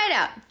 So try it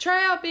out.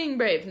 Try out being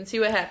brave and see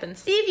what happens.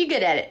 See if you're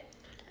good at it.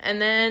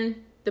 And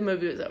then the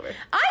movie was over.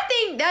 I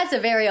think that's a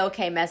very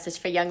okay message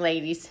for young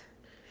ladies.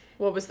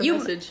 What was the You-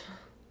 message?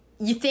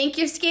 You think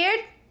you're scared?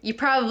 You're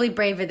probably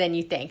braver than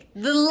you think.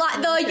 The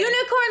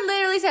unicorn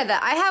literally said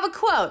that. I have a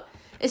quote.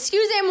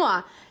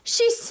 Excusez-moi.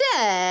 She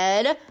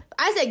said,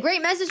 I said,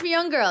 great message for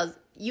young girls.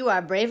 You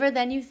are braver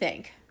than you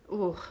think.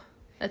 Ooh,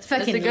 that's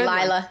Fucking a good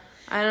one. Lila.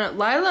 I don't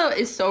know. Lila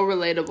is so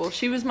relatable.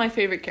 She was my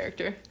favorite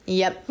character.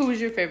 Yep. Who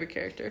was your favorite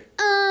character?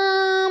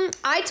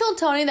 I told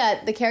Tony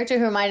that the character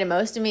who reminded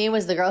most of me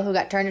was the girl who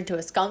got turned into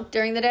a skunk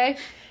during the day.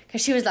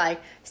 Because she was like,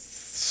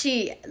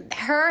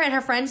 her and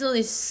her friends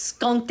literally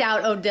skunked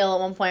out Odile at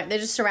one point. They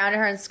just surrounded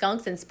her in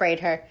skunks and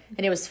sprayed her.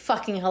 And it was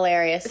fucking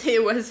hilarious.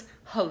 It was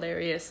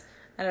hilarious.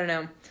 I don't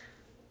know.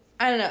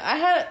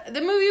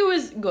 The movie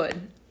was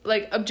good.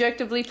 Like,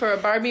 objectively, for a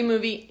Barbie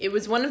movie, it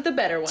was one of the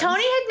better ones.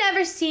 Tony had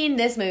never seen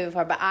this movie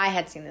before, but I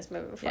had seen this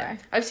movie before. Yeah.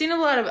 I've seen a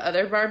lot of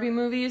other Barbie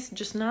movies,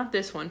 just not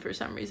this one for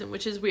some reason,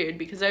 which is weird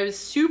because I was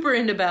super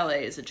into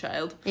ballet as a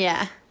child.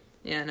 Yeah.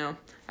 Yeah, no.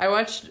 I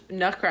watched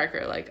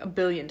Nutcracker like a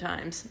billion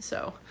times,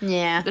 so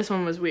Yeah. this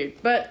one was weird.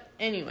 But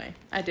anyway,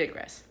 I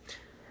digress.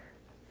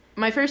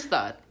 My first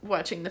thought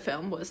watching the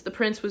film was the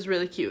prince was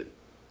really cute.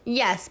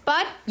 Yes,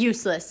 but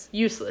useless.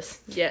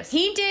 Useless, yes.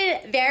 He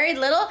did very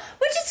little,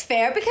 which is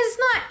fair because it's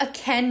not a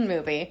Ken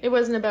movie. It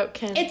wasn't about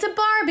Ken. It's a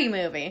Barbie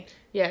movie.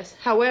 Yes.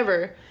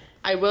 However,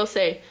 I will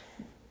say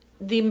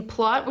the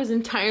plot was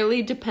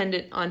entirely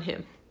dependent on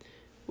him,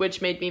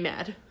 which made me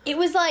mad. It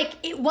was like,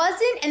 it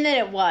wasn't, and then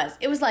it was.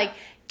 It was like,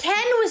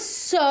 Ken was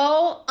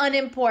so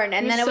unimportant,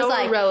 and He was then it was so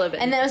like,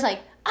 irrelevant. and then it was like,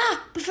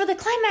 but for the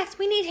climax,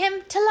 we need him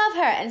to love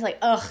her. And it's like,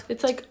 ugh.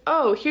 It's like,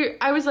 oh, here.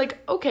 I was like,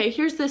 okay,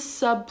 here's this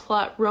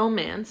subplot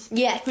romance.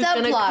 Yeah, who's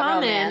gonna subplot come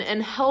romance. in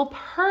and help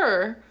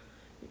her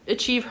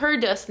achieve her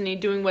destiny,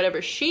 doing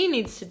whatever she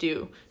needs to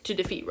do to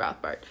defeat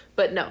Rothbard.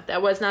 But no,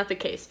 that was not the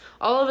case.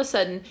 All of a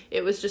sudden,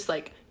 it was just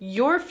like,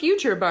 your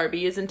future,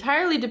 Barbie, is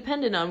entirely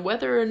dependent on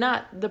whether or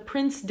not the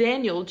Prince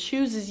Daniel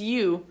chooses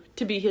you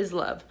to be his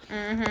love.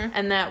 Mm-hmm.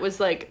 And that was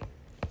like,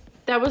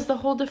 that was the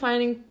whole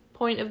defining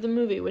point of the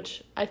movie,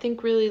 which I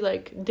think really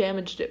like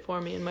damaged it for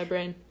me in my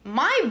brain.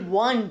 My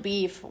one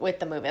beef with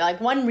the movie,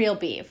 like one real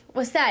beef,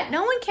 was that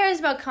no one cares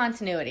about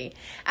continuity.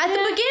 At the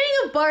beginning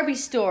of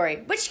Barbie's story,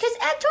 which, because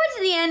towards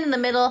the end in the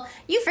middle,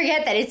 you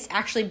forget that it's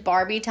actually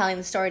Barbie telling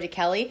the story to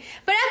Kelly.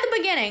 But at the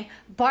beginning,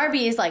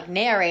 Barbie is like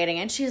narrating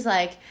and she's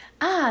like,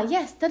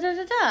 yes,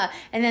 da-da-da-da.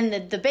 And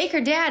then the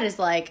baker dad is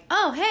like,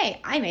 oh, hey,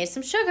 I made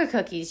some sugar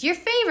cookies, your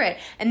favorite.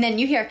 And then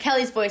you hear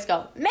Kelly's voice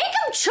go, make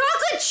them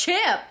chocolate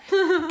chip.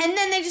 And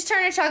then they just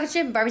turn to chocolate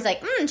chip and Barbie's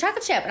like,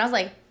 chocolate chip. And I was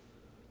like,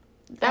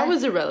 That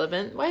was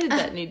irrelevant. Why did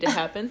that need to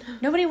happen?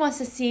 nobody wants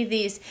to see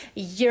these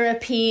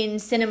European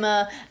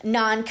cinema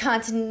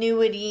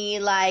non-continuity,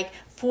 like,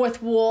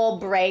 fourth wall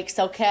breaks,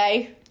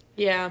 okay?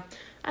 Yeah,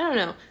 I don't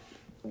know.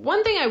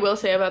 One thing I will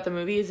say about the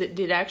movie is it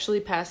did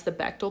actually pass the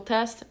Bechdel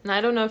test, and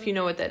I don't know if you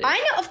know what that is. I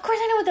know, of course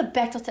I know what the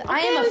Bechdel test. I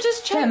am I'm a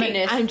just feminist.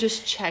 checking. I'm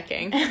just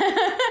checking.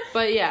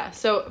 But yeah,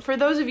 so for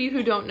those of you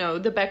who don't know,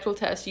 the Bechdel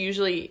test,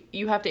 usually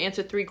you have to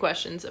answer 3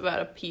 questions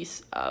about a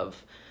piece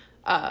of,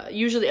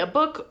 usually a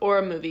book or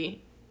a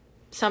movie.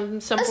 Some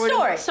form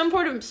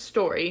of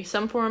story,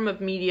 some form of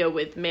media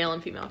with male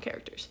and female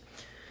characters.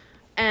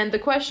 And the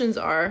questions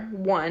are,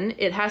 1,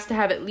 it has to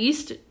have at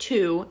least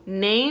 2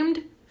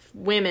 named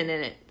women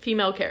in it,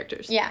 female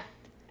characters. Yeah.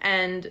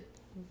 And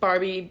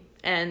Barbie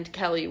and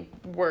Kelly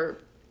were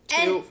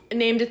 2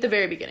 named at the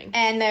very beginning.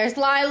 And there's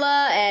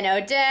Lila and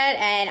Odette,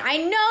 and I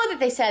know that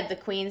they said the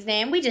queen's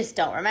name, we just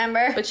don't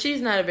remember. But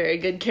she's not a very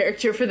good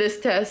character for this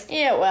test.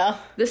 Yeah,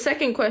 well. The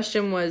second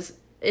question was,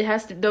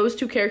 those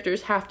 2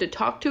 characters have to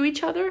talk to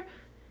each other,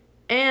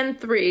 and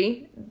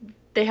 3,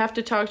 they have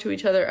to talk to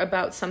each other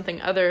about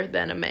something other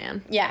than a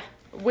man. Yeah.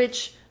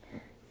 Which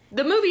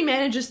the movie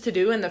manages to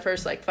do in the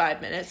first,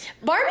 5 minutes.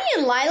 Barbie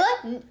and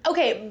Lila,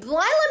 okay,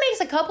 Lila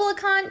makes a couple of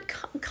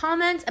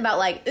comments about,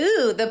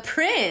 ooh, the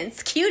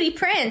prince, cutie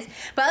prince.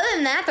 But other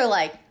than that, they're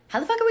like, how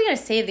the fuck are we going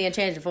to save the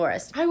Enchanted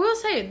Forest? I will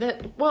say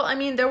that,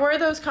 there were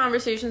those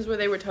conversations where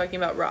they were talking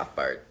about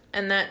Rothbart,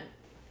 and that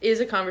is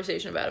a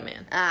conversation about a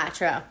man. Ah,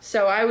 true.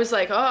 So I was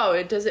like,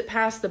 does it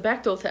pass the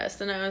Bechdel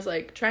test? And I was,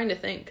 trying to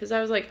think, because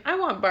I was like, I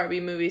want Barbie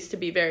movies to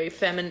be very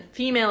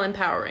female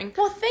empowering.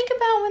 Well, think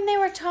about when they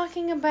were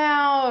talking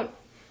about,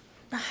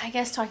 I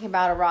guess talking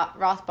about a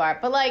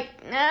Rothbart, but, all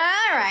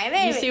right,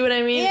 maybe. You see what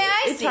I mean? Yeah,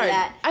 I see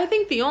that. I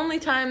think the only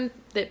time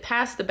that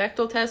passed the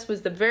Bechdel test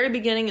was the very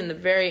beginning and the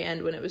very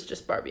end when it was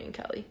just Barbie and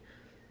Kelly.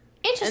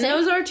 Interesting. And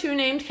those are two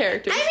named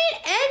characters. I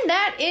mean, and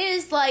that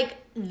is,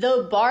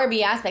 the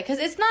Barbie aspect, because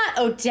it's not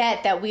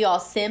Odette that we all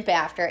simp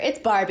after. It's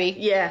Barbie.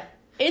 Yeah.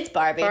 It's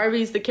Barbie.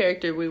 Barbie's the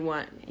character we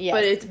want. Yes.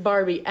 But it's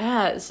Barbie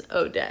as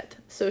Odette.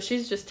 So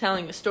she's just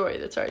telling a story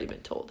that's already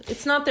been told.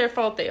 It's not their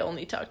fault they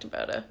only talked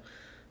about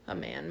a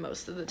man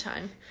most of the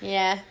time.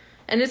 Yeah.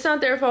 And it's not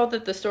their fault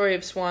that the story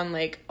of Swan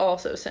Lake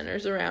also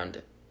centers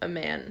around a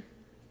man.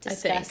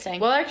 Disgusting. I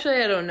think. Well,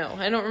 actually, I don't know.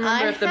 I don't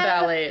remember if the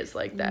ballet is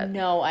like that.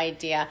 No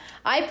idea.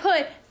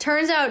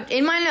 Turns out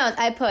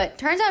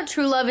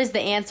true love is the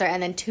answer,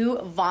 and then 2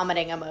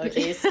 vomiting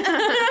emojis.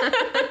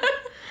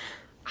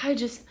 I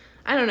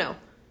don't know.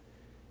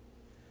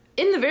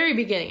 In the very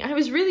beginning, I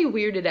was really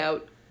weirded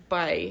out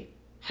by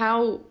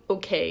how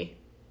okay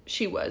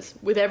she was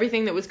with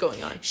everything that was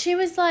going on. She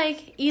was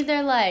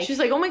She's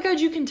like, oh my god,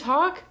 you can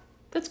talk?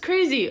 That's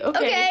crazy.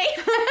 Okay.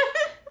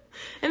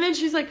 And then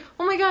she's like,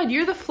 oh my god,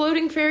 you're the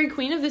floating fairy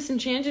queen of this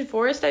enchanted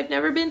forest I've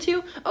never been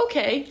to?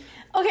 Okay.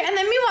 Okay, and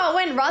then meanwhile,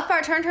 when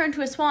Rothbart turned her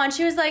into a swan,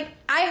 she was like,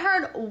 I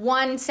heard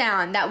one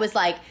sound that was,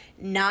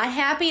 not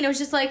happy, and it was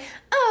just like,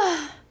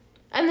 ugh.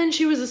 And then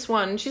she was a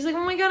swan, and she's like,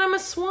 oh my god, I'm a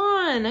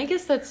swan. I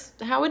guess that's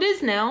how it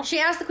is now. She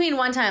asked the queen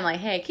one time,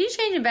 hey, can you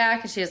change it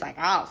back? And she was like,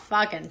 I'll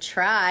fucking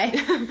try.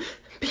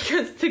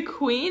 Because the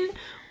queen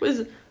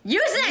was...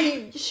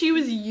 She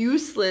was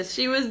useless.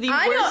 She was the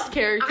worst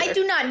character. I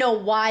do not know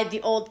why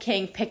the old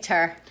king picked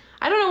her.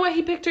 I don't know why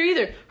he picked her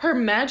either. Her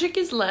magic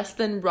is less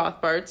than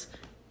Rothbart's.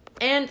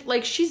 And,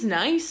 she's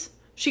nice.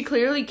 She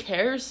clearly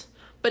cares.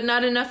 But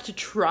not enough to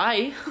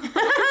try.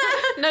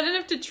 Not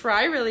enough to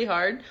try really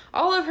hard.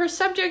 All of her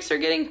subjects are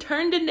getting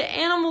turned into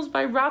animals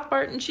by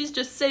Rothbart, and she's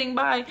just sitting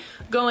by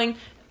going,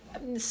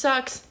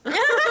 sucks.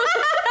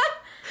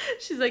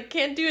 She's like,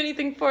 can't do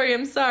anything for you.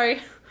 I'm sorry.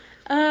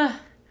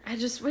 I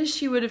just wish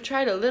she would have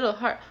tried a little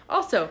hard.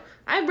 Also,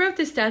 I wrote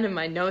this down in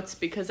my notes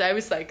because I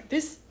was like,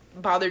 this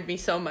bothered me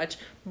so much.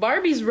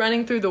 Barbie's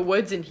running through the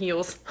woods in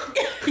heels.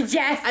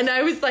 Yes. And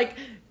I was like,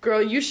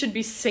 girl, you should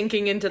be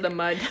sinking into the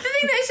mud. The thing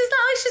that she's not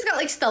she's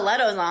got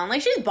stilettos on.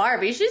 She's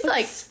Barbie. She's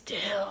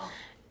still.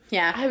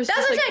 Yeah. That's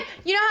what I'm saying.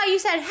 You know how you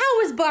said, how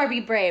was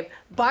Barbie brave?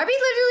 Barbie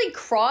literally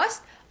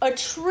crossed a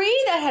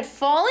tree that had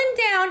fallen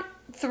down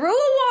through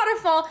a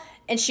waterfall,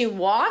 and she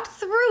walked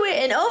through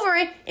it and over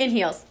it in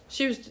heels.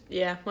 She was,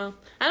 I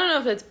don't know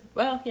if that's,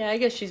 I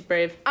guess she's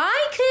brave.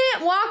 I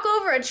couldn't walk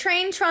over a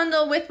train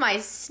trundle with my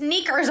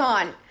sneakers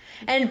on,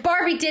 and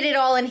Barbie did it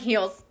all in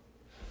heels.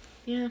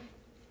 Yeah.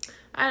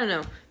 I don't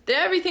know.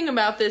 Everything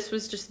about this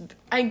was just,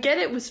 I get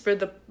it was for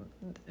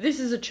this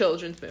is a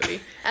children's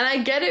movie, and I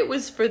get it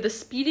was for the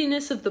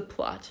speediness of the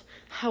plot.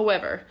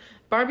 However,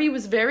 Barbie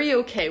was very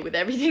okay with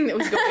everything that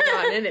was going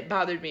on, and it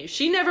bothered me.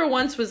 She never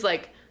once was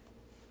like,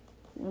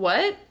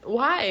 what?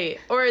 Why?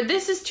 Or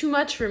this is too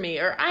much for me,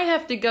 or I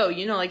have to go,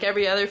 like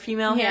every other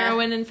female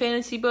heroine in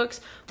fantasy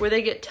books where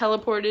they get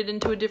teleported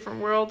into a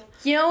different world.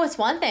 What's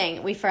one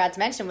thing we forgot to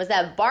mention was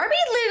that Barbie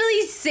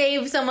literally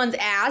saved someone's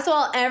ass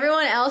while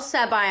everyone else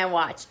sat by and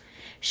watched.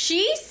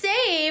 She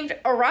saved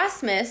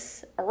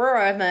Erasmus.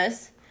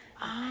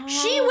 Oh.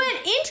 She went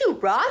into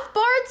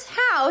Rothbart's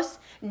house,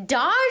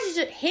 dodged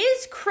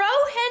his crow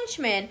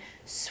henchman,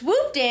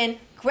 swooped in,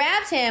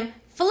 grabbed him,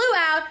 flew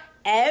out.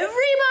 Everybody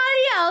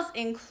else,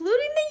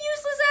 including the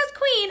useless-ass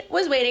queen,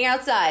 was waiting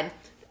outside.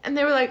 And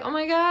they were like, oh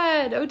my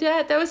god,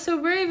 Odette, that was so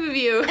brave of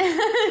you.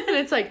 And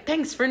it's like,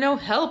 thanks for no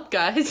help,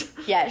 guys.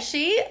 Yeah,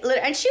 she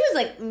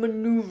was,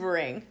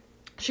 maneuvering.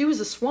 She was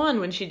a swan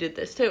when she did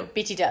this, too.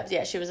 BT dubs,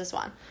 yeah, she was a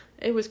swan.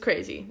 It was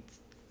crazy.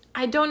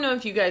 I don't know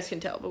if you guys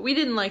can tell, but we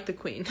didn't like the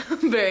queen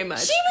very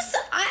much. She was...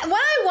 when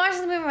I watched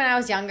the movie when I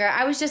was younger,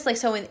 I was just,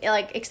 so,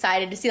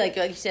 excited to see, like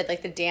you said,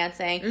 the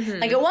dancing.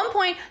 Mm-hmm. At one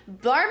point,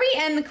 Barbie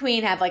and the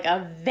queen have,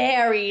 a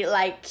very,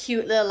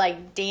 cute little,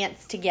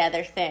 dance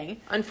together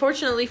thing.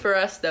 Unfortunately for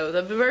us, though,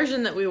 the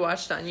version that we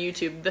watched on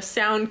YouTube, the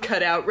sound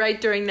cut out right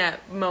during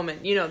that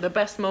moment. The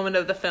best moment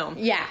of the film.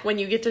 Yeah. When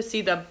you get to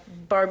see the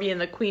Barbie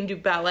and the queen do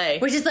ballet.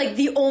 Which is,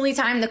 the only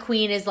time the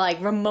queen is,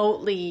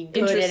 remotely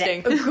good at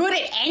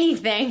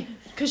anything.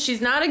 Because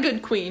she's not a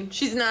good queen.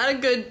 She's not a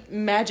good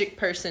magic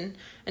person.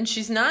 And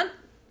she's not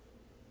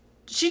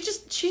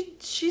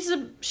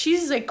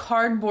she's a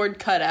cardboard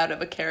cutout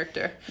of a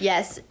character,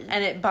 Yes.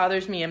 and it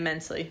bothers me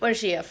immensely. What is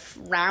she, a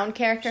round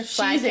character?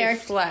 Flat She's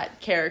character? a flat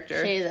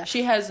character.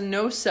 She has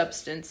no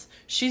substance.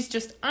 She's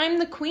just, I'm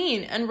the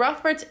queen, and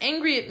Rothbart's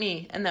angry at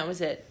me, and that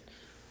was it.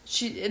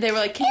 They were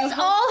like, can you It's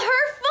help? all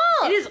her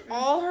fault! It is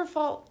all her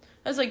fault.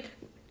 I was like,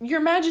 Your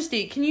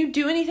Majesty, can you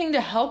do anything to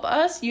help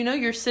us? You know,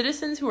 your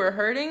citizens who are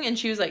hurting? And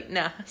she was like,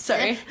 nah,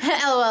 sorry.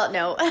 LOL,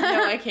 no.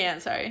 No, I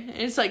can't, sorry. And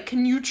it's like,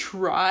 can you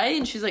try?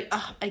 And she's like,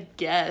 I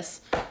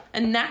guess.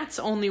 And that's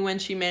only when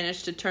she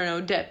managed to turn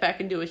Odette back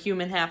into a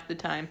human half the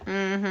time.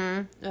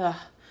 Mm-hmm. Ugh.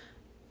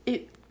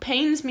 It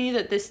pains me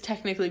that this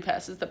technically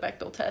passes the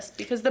Bechdel test,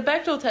 because the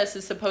Bechdel test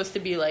is supposed to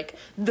be, like,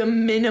 the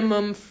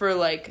minimum for,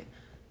 like,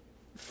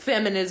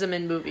 feminism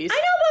in movies. I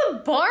know,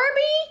 but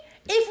Barbie,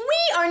 if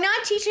we are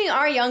not teaching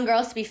our young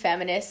girls to be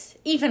feminists,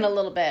 even a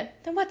little bit,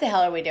 then what the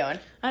hell are we doing?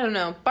 I don't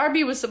know.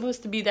 Barbie was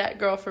supposed to be that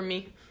girl for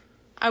me.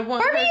 I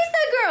want Barbie her. is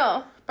that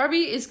girl.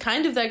 Barbie is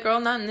kind of that girl,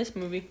 not in this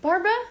movie.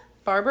 Barbara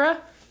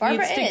Barbara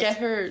needs to is. get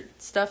her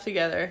stuff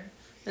together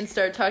and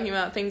start talking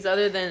about things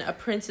other than a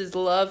prince's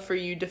love for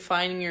you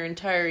defining your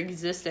entire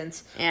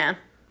existence. Yeah.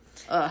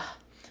 Ugh.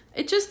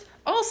 It just,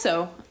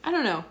 also, I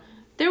don't know.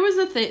 There was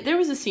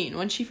a scene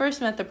when she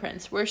first met the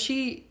prince where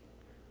she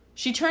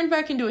turned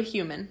back into a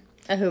human.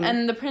 A human.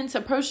 And the prince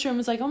approached her and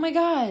was like, "Oh my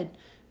god,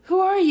 who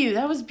are you?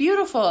 That was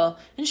beautiful."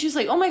 And she was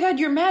like, "Oh my god,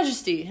 your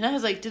majesty." And I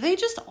was like, do they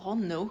just all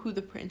know who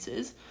the prince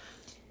is?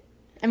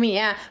 I mean,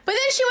 yeah. But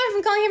then she went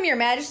from calling him your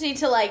majesty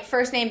to, like,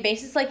 first name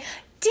basis, like,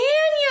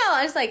 Daniel!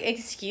 I was like,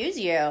 excuse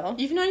you.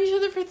 You've known each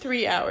other for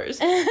 3 hours.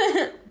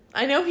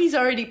 I know he's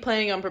already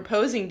planning on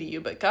proposing to you,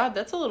 but god,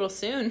 that's a little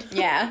soon.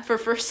 Yeah. For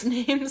first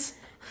names.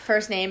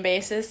 First name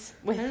basis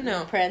with I don't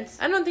know. Prince.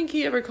 I don't think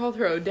he ever called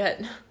her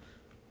Odette.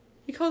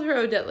 He called her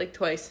Odette like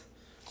twice.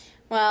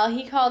 Well,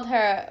 he called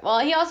her... Well,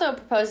 he also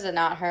proposed to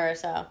not her,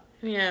 so...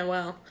 Yeah,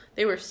 well,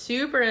 they were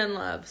super in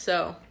love,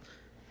 so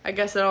I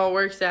guess it all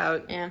works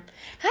out. Yeah.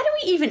 How do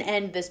we even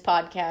end this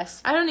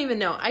podcast? I don't even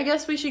know. I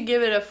guess we should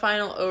give it a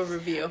final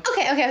overview.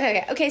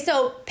 Okay,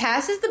 so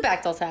passes the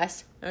Bechdel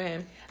test. Okay.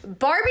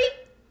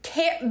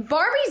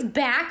 Barbie's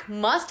back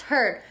must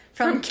hurt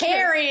from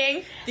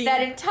carrying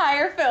that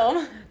entire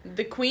film.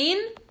 The Queen,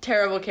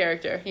 terrible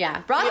character.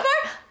 Yeah.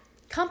 Rothbard,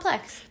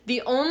 complex.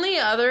 The only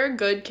other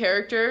good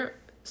character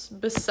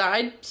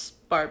besides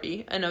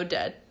Barbie and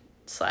Odette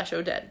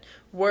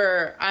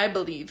were, I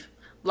believe,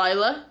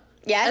 Lila.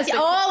 Yes.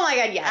 Oh my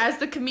god, yes. As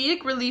the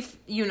comedic relief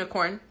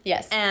unicorn.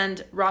 Yes.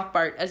 And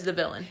Rothbart as the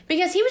villain.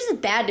 Because he was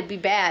just bad to be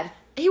bad.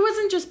 He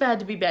wasn't just bad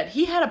to be bad.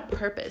 He had a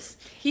purpose.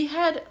 He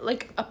had,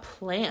 like, a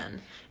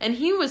plan. And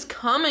he was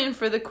coming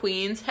for the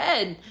Queen's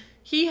head.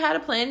 He had a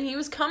plan. He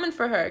was coming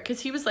for her.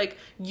 Because he was like,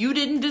 you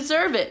didn't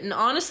deserve it. And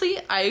honestly,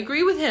 I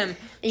agree with him.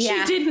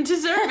 Yeah. She didn't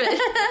deserve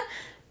it.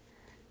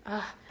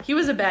 He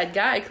was a bad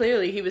guy,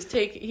 clearly. He was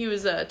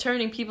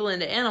turning people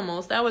into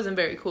animals. That wasn't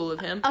very cool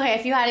of him. Okay,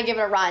 if you had to give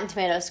it a Rotten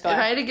Tomatoes score. If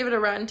I had to give it a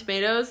Rotten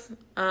Tomatoes,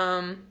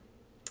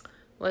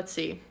 let's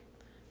see.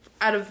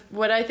 Out of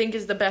what I think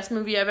is the best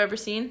movie I've ever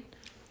seen,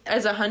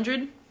 as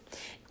 100?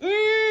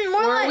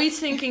 Or are we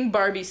thinking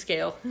Barbie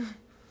scale?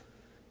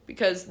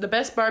 Because the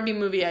best Barbie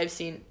movie I've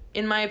seen,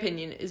 in my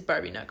opinion, is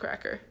Barbie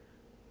Nutcracker.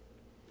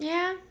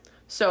 Yeah.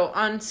 So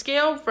on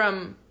scale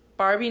from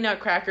Barbie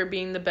Nutcracker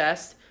being the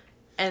best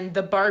and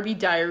the Barbie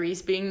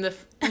Diaries being the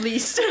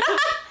least,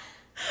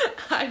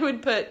 I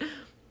would put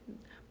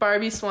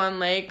Barbie Swan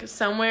Lake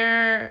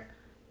somewhere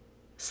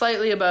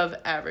slightly above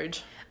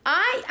average.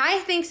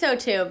 I think so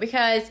too,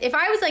 because if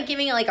I was like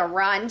giving it like a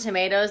Rotten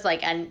Tomatoes,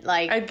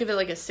 I'd give it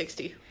like a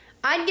 60.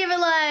 I'd give it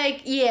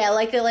like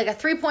a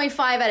 3.5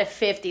 out of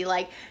 50,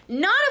 like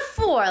not a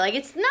 4, like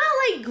it's not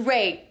like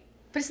great,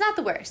 but it's not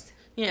the worst.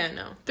 Yeah,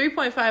 no,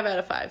 3.5 out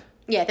of 5.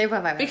 Yeah,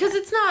 3.5 because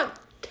it's not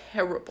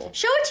terrible.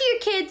 Show it to your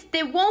kids.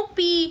 They won't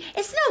be.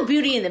 It's no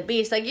Beauty and the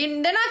Beast. Like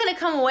they're not gonna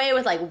come away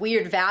with like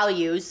weird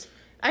values.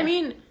 I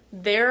mean,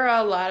 there are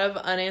a lot of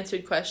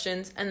unanswered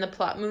questions, and the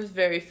plot moves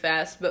very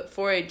fast, but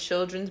for a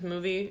children's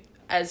movie,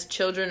 as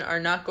children are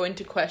not going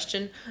to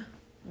question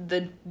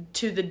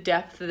to the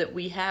depth that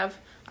we have,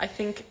 I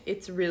think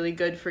it's really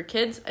good for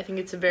kids. I think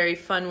it's a very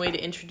fun way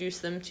to introduce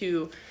them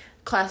to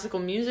classical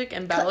music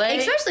and ballet.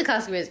 Especially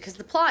classical music, because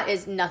the plot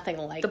is nothing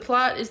like... The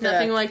plot is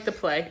nothing like the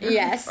play.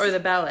 Yes. Or the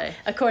ballet.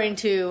 According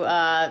to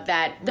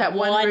that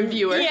one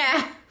reviewer.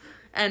 Yeah.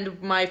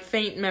 And my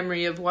faint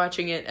memory of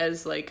watching it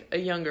as, like, a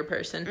younger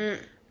person.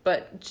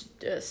 But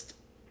just,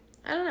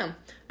 I don't know.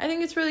 I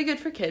think it's really good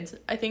for kids.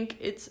 I think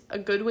it's a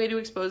good way to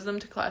expose them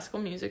to classical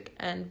music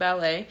and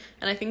ballet.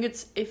 And I think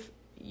it's, if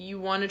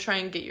you want to try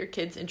and get your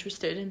kids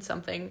interested in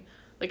something,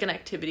 like an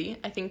activity,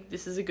 I think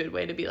this is a good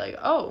way to be like,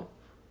 oh,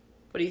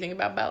 what do you think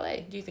about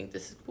ballet? Do you think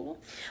this is cool?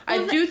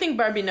 Well, I do think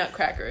Barbie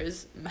Nutcracker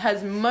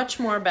has much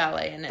more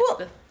ballet in it.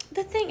 Well,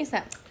 the thing is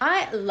that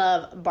I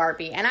love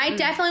Barbie, and I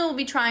definitely will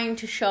be trying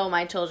to show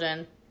my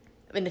children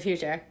in the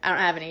future. I don't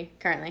have any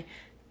currently,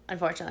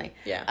 unfortunately.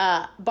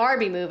 Yeah.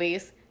 Barbie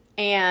movies,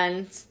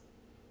 and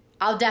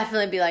I'll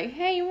definitely be like,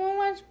 hey, you want to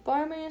watch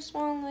Barbie and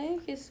Swan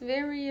Lake? It's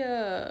very,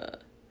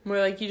 Where,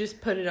 like, you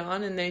just put it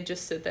on and they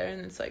just sit there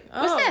and it's like,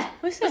 oh. What's that?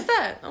 What's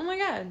that? Oh, my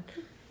God.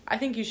 I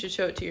think you should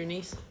show it to your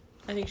niece.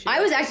 I think she I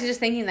was actually just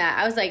thinking that.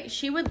 I was like,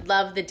 she would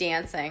love the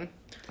dancing.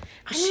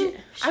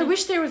 I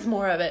wish there was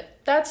more of it.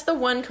 That's the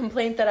one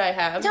complaint that I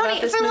have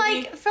about this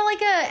movie. For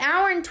like an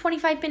hour and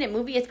 25-minute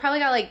movie, it's probably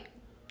got like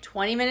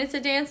 20 minutes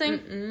of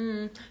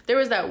dancing. There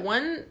was that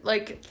one,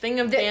 like, thing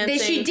of dancing.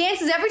 She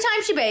dances every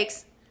time she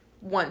bakes.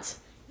 Once.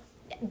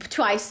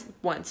 Twice.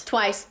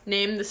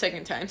 Name the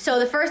second time. So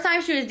the first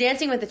time she was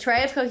dancing with a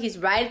tray of cookies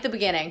right at the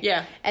beginning.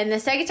 Yeah. And the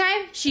second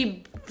time,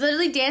 she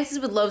literally dances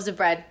with loaves of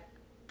bread.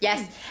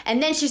 Yes.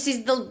 And then she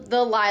sees the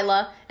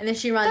Lila, and then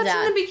she runs out.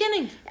 That's in the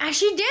beginning. And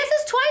she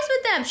dances twice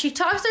with them. She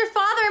talks to her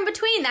father in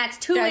between. That's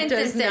two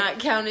instances. That does not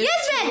count as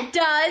Yes, that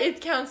does. It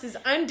counts as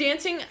I'm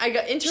dancing. I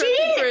got interrupted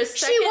for a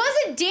second. She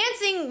wasn't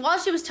dancing while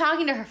she was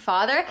talking to her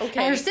father. Okay.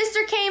 And her sister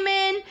came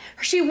in.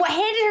 She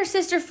handed her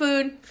sister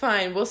food.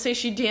 Fine. We'll say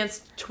she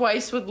danced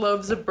twice with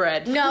loaves of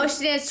bread. No,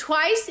 she danced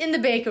twice in the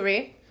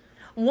bakery.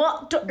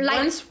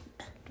 Once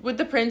with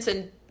the prince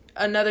and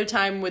another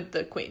time with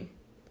the queen.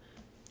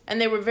 And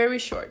they were very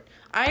short.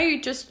 I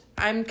hate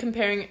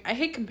comparing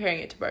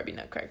it to Barbie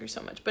Nutcracker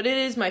so much, but it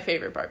is my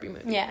favorite Barbie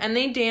movie. Yeah. And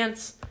they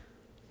dance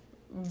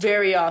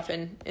very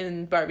often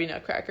in Barbie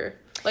Nutcracker.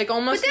 Like,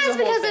 almost But that's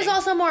the whole because there's thing.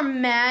 also more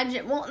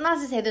magic. Well, not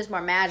to say there's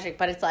more magic,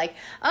 but it's like,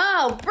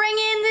 oh, bring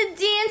in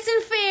the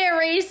dancing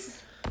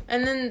fairies.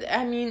 And then,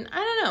 I mean, I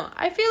don't know.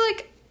 I feel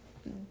like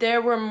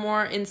there were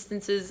more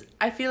instances.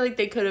 I feel like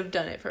they could have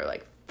done it for,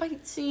 like,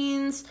 fight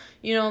scenes.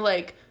 You know,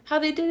 like, how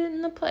they did it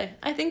in the play.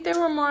 I think there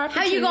were more How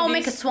opportunities. you gonna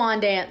make a swan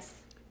dance?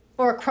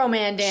 Or a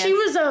crowman dance? She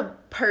was a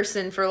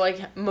person for,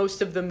 like,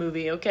 most of the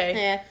movie, okay?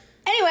 Yeah.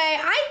 Anyway,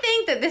 I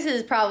think that this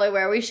is probably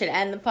where we should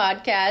end the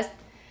podcast.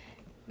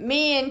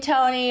 Me and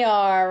Tony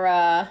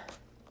are,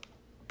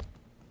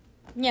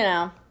 you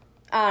know,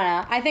 I don't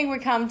know. I think we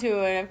come to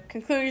a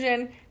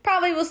conclusion.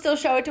 Probably we'll still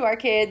show it to our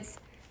kids,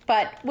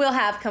 but we'll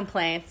have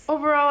complaints.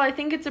 Overall, I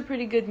think it's a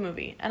pretty good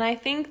movie. And I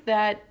think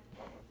that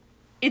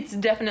it's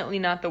definitely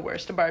not the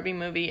worst Barbie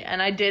movie.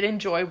 And I did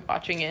enjoy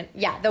watching it.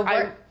 Yeah,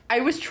 I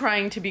was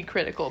trying to be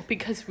critical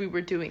because we were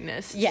doing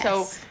this. Yes.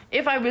 So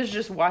if I was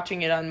just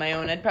watching it on my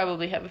own, I'd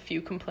probably have a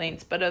few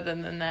complaints. But other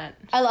than that...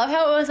 I love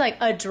how it was like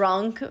a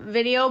drunk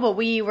video, but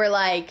we were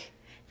like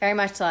very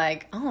much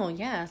like, oh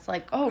yeah, it's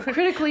like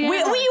critically we were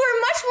analyzed.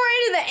 much more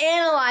into the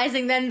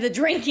analyzing than the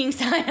drinking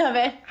side of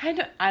it.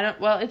 I don't.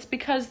 Well, it's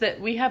because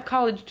that we have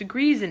college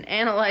degrees in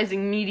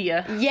analyzing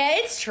media. Yeah,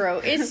 it's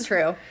true. It's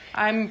true.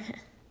 I'm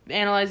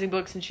analyzing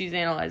books and she's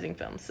analyzing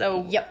films.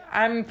 So Yep.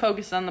 I'm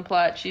focused on the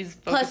plot. She's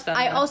focused Plus, on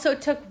I also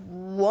took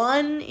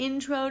one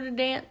intro to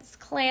dance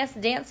class,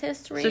 dance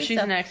history. So she's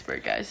an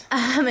expert, guys.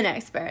 I'm an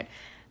expert.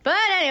 But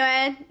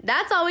anyway,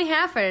 that's all we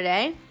have for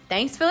today.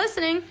 Thanks for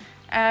listening.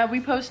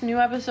 We post new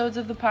episodes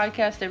of the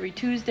podcast every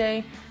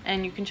Tuesday,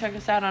 and you can check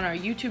us out on our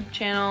YouTube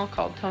channel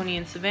called Tony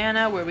and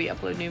Savannah, where we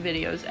upload new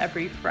videos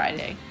every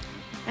Friday.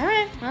 All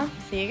right. Well,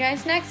 see you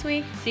guys next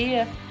week. See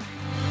ya.